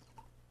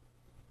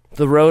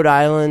Rhode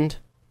Island?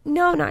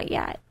 No, not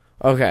yet.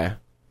 Okay.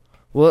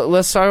 Well,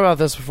 let's talk about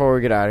this before we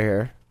get out of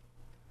here.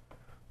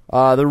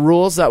 The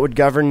rules that would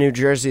govern New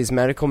Jersey's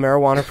medical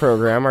marijuana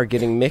program are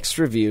getting mixed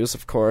reviews,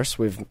 of course.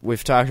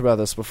 We've talked about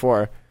this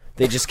before.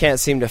 They just can't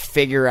seem to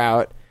figure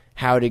out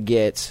how to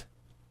get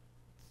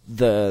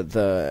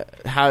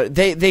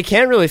they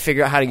can't really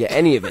figure out how to get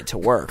any of it to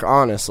work,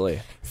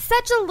 honestly.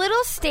 Such a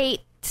little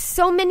state,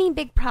 so many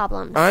big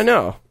problems. I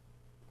know.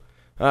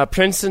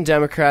 Princeton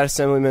Democrat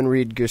Assemblyman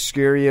Reed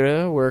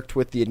Guscuria worked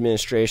with the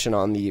administration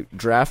on the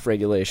draft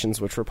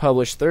regulations, which were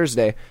published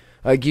Thursday.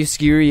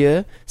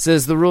 Guscuria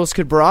says the rules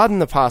could broaden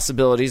the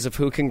possibilities of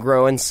who can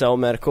grow and sell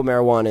medical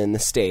marijuana in the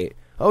state.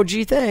 Oh,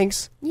 gee,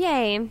 thanks.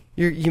 Yay.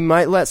 You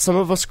might let some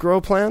of us grow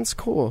plants?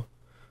 Cool.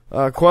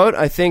 Quote,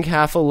 I think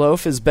half a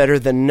loaf is better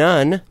than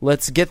none.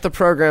 Let's get the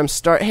program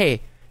started.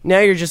 Hey, now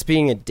you're just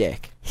being a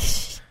dick.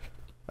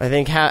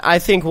 I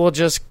think we'll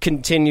just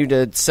continue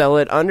to sell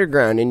it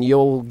underground, and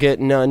you'll get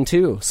none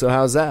too. So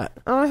how's that?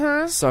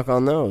 Suck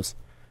on those.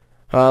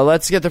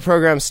 Let's get the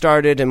program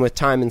started, and with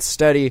time and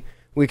study,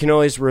 we can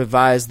always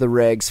revise the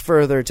regs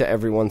further to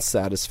everyone's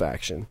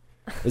satisfaction.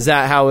 Is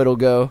that how it'll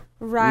go?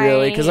 Right.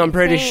 Really? Because I'm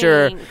pretty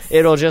sure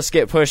it'll just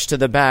get pushed to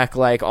the back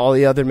like all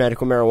the other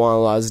medical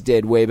marijuana laws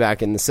did way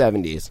back in the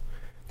 70s.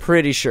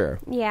 Pretty sure.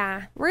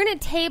 Yeah. We're going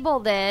to table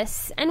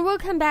this, and we'll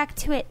come back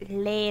to it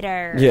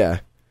later. Yeah.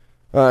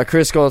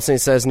 Chris Goldstein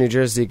says New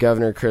Jersey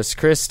Governor Chris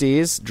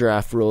Christie's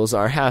draft rules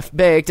are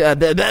half-baked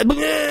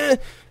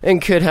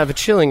and could have a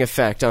chilling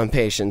effect on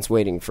patients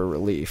waiting for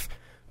relief.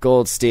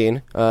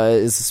 Goldstein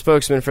is the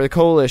spokesman for the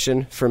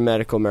Coalition for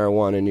Medical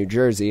Marijuana in New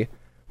Jersey.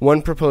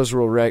 One proposed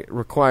rule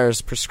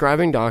requires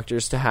prescribing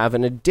doctors to have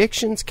an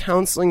addictions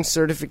counseling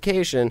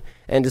certification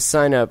and to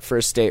sign up for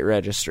a state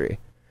registry.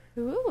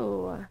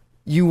 Ooh.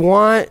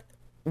 Why?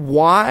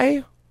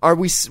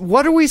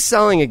 What are we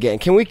selling again?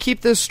 Can we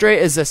keep this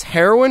straight? Is this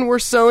heroin we're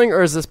selling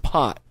or is this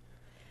pot?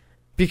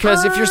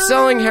 Because if you're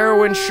selling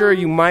heroin, sure,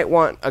 you might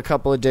want a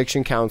couple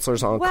addiction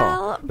counselors on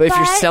call. But if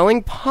you're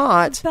selling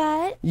pot,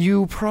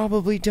 you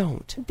probably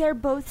don't. They're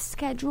both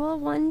Schedule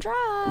 1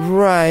 drugs.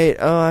 Right.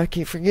 Oh, I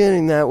keep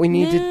forgetting that. We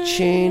need to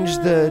change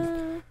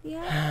the...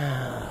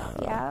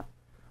 Yeah.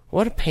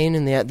 What a pain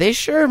in the ass. They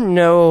sure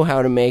know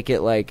how to make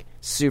it, like,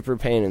 Super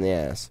pain in the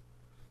ass.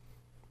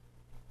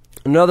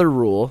 Another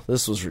rule,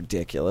 this was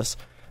ridiculous,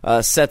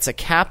 sets a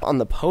cap on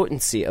the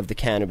potency of the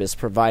cannabis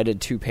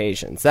provided to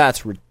patients.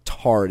 That's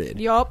retarded.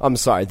 Yup. I'm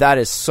sorry, that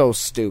is so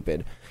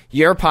stupid.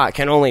 Your pot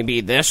can only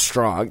be this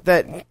strong.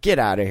 Get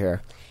out of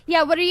here.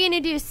 Yeah, what are you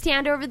going to do?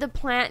 Stand over the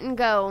plant and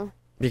go,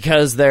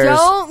 Because there's...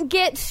 don't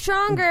get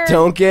stronger.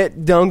 Don't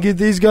get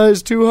these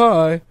guys too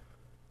high.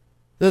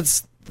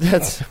 That's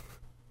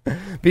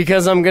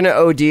because I'm going to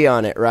OD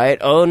on it, right?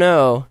 Oh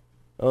no.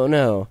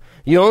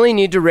 You only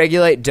need to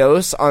regulate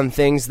dose on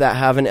things that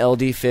have an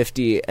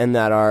LD50 and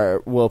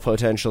that will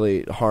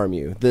potentially harm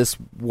you. This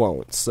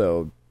won't,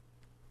 so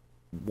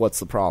what's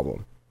the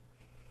problem?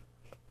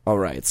 All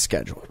right, it's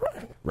scheduled.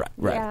 Right.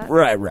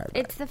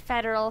 It's the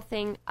federal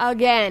thing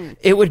again.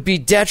 It would be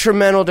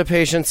detrimental to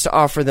patients to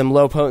offer them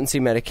low-potency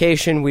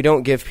medication. We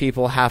don't give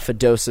people half a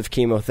dose of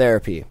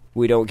chemotherapy.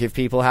 We don't give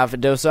people half a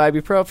dose of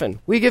ibuprofen.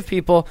 We give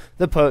people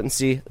the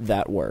potency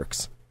that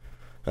works.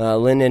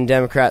 Linden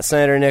Democrat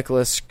Senator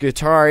Nicholas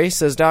Guattari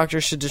says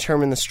doctors should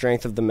determine the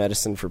strength of the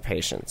medicine for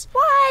patients.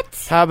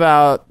 What? How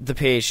about the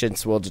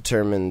patients will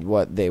determine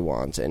what they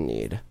want and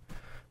need?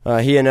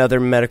 He and other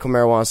medical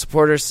marijuana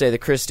supporters say the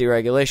Christie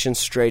regulations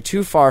stray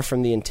too far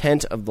from the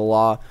intent of the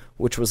law,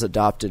 which was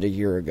adopted a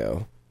year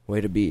ago. Way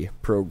to be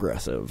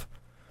progressive.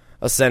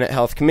 A Senate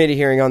Health Committee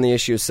hearing on the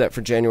issue is set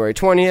for January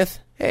 20th.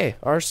 Hey,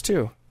 ours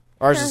too.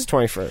 Ours is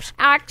 21st.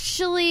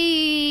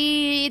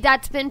 Actually,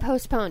 that's been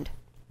postponed.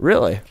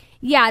 Really?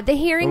 Yeah, the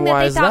hearing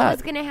Why that is they thought that?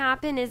 was going to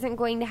happen isn't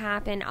going to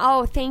happen.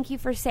 Oh, thank you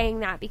for saying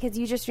that, because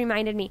you just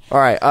reminded me. All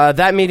right,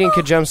 that meeting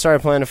could jumpstart a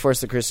plan to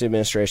force the Christie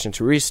administration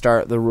to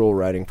restart the rule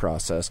writing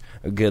process.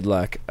 Good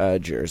luck,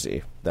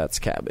 Jersey. That's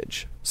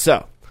cabbage.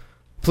 So,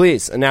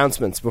 please,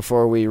 announcements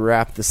before we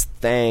wrap this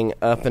thing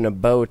up in a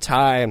bow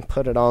tie and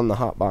put it on the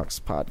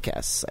Hotbox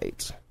podcast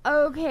site.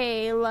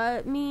 Okay,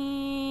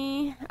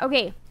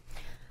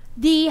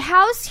 the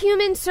House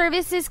Human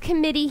Services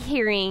Committee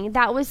hearing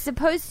that was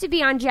supposed to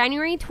be on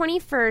January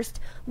 21st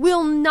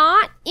will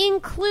not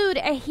include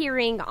a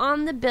hearing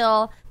on the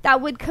bill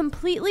that would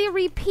completely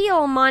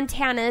repeal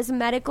Montana's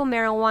medical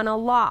marijuana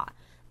law.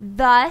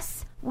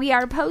 Thus, we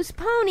are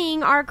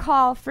postponing our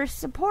call for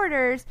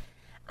supporters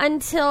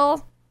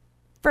until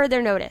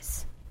further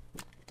notice.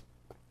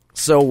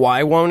 So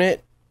why won't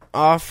it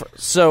offer?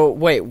 So,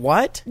 wait,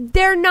 what?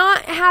 They're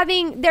not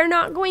going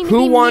to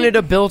Who be wanted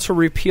a bill to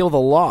repeal the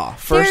law,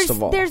 first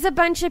of all? There's a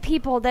bunch of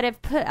people that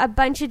have put a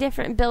bunch of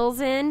different bills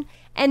in,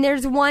 and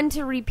there's one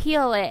to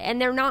repeal it, and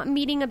they're not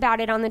meeting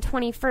about it on the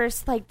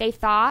 21st like they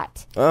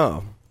thought.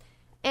 Oh.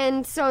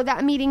 And so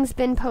that meeting's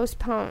been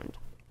postponed.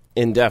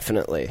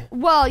 Indefinitely.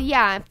 Well,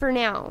 yeah, for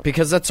now.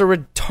 Because that's a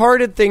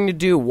retarded thing to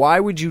do. Why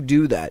would you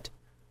do that?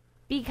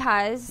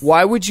 Because...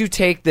 Why would you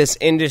take this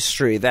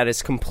industry that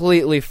is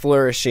completely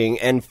flourishing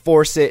and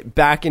force it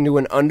back into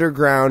an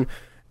underground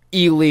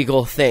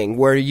illegal thing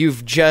where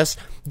you've just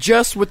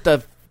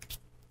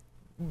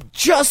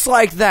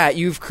like that,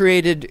 you've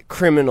created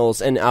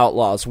criminals and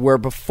outlaws where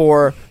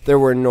before there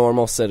were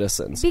normal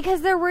citizens?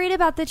 Because they're worried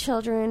about the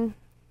children.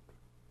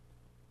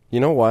 You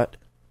know what?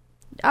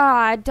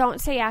 Don't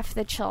say F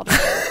the children.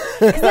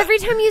 Because every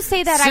time you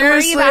say that,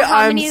 Seriously, I worry about how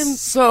I'm many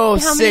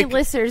sick.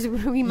 listeners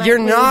we might You're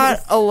lose. not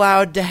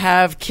allowed to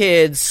have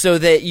kids so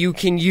that you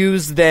can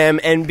use them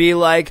and be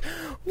like,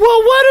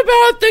 well, what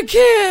about the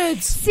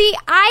kids? See,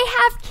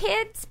 I have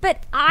kids,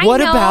 but I What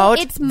know about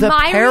it's the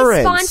my parents?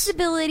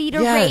 responsibility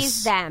to Yes.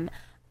 raise them.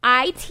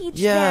 I teach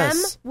Yes.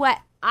 them what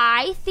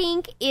I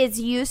think is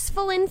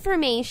useful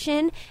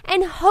information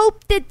and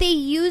hope that they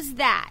use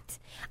that.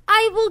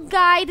 I will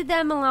guide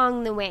them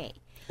along the way.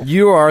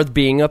 You are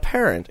being a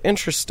parent.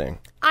 Interesting.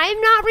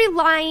 I'm not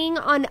relying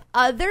on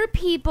other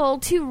people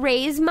to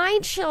raise my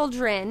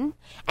children,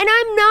 and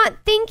I'm not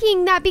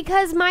thinking that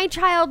because my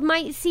child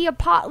might see a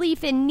pot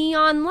leaf and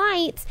neon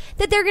lights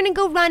that they're going to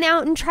go run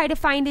out and try to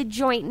find a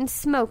joint and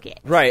smoke it.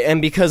 Right, and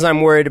because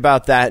I'm worried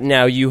about that,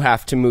 now you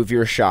have to move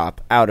your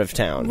shop out of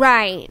town.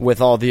 Right.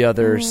 With all the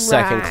other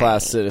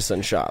second-class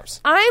citizen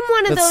shops. I'm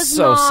one of That's those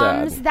so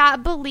moms sad.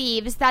 that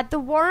believes that the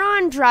war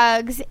on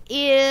drugs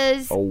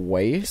is A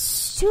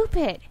waste?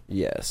 stupid.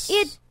 Yes.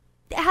 It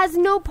has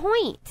no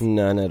point.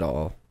 None at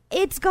all.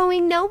 It's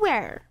going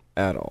nowhere.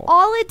 At all.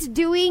 All it's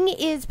doing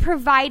is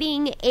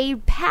providing a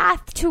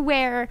path to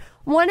where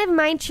one of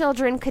my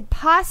children could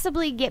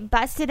possibly get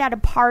busted at a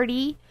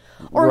party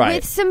or Right.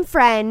 with some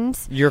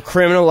friends. You're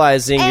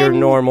criminalizing your And-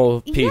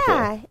 normal people.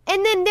 Yeah,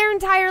 and then their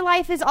entire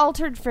life is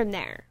altered from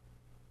there.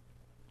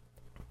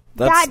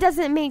 That's, That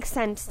doesn't make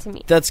sense to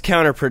me. that's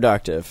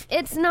counterproductive.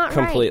 It's not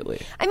Completely.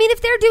 right. I mean,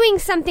 if they're doing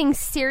something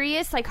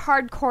serious like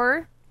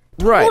hardcore,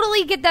 Right.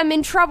 totally get them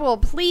in trouble.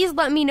 Please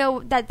let me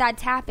know that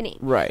that's happening.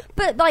 Right.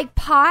 But like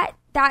pot,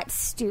 that's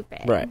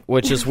stupid. Right,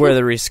 which is where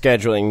the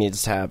rescheduling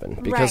needs to happen.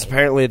 Because Right.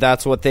 apparently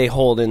that's what they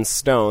hold in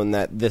stone,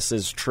 that this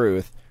is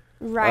truth.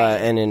 Right.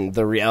 And in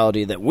the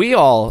reality that we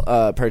all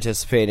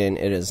participate in,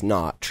 it is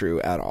not true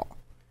at all.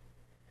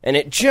 And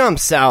it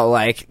jumps out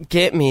like,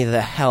 get me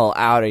the hell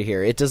out of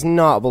here. It does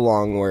not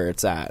belong where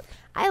it's at.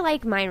 I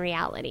like my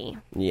reality.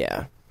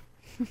 Yeah.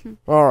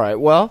 All right.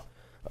 Well,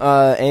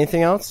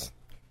 anything else?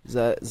 Does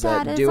That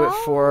that is do it all.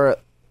 for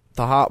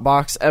the Hot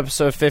Box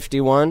episode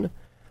 51?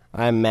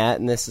 I'm Matt,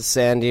 and this is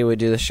Sandy. We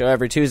do the show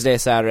every Tuesday,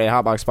 Saturday,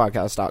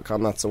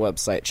 hotboxpodcast.com. That's the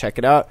website. Check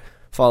it out.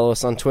 Follow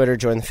us on Twitter.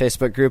 Join the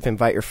Facebook group.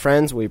 Invite your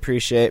friends. We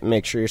appreciate it.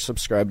 Make sure you're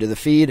subscribed to the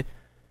feed.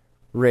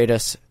 Rate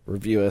us.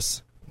 Review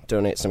us.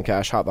 Donate some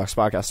cash.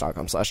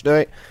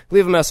 hotboxpodcast.com/donate.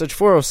 Leave a message,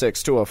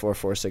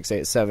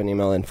 406-204-4687.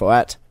 Email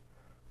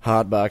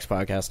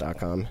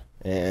info@hotboxpodcast.com.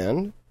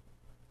 And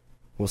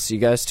we'll see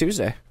you guys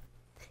Tuesday.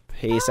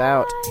 Peace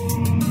out.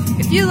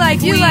 If you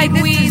like weed,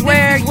 this is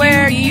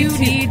where you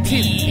need to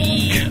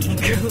be.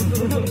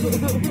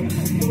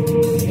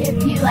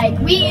 If you like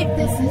weed,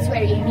 this is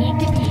where you need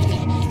to be.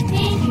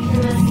 Thank you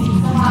for listening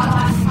to the Hot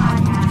Box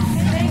Podcast.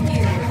 Thank you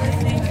for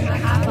listening to the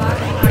Hot Box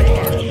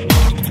Podcast.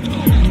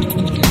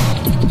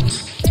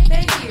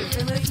 Thank you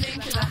for listening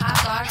to the Hot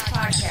Box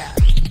Podcast.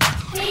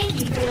 Thank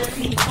you for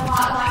listening to the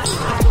Hot Box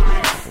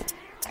Podcast.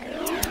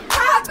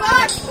 Hot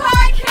Box Podcast!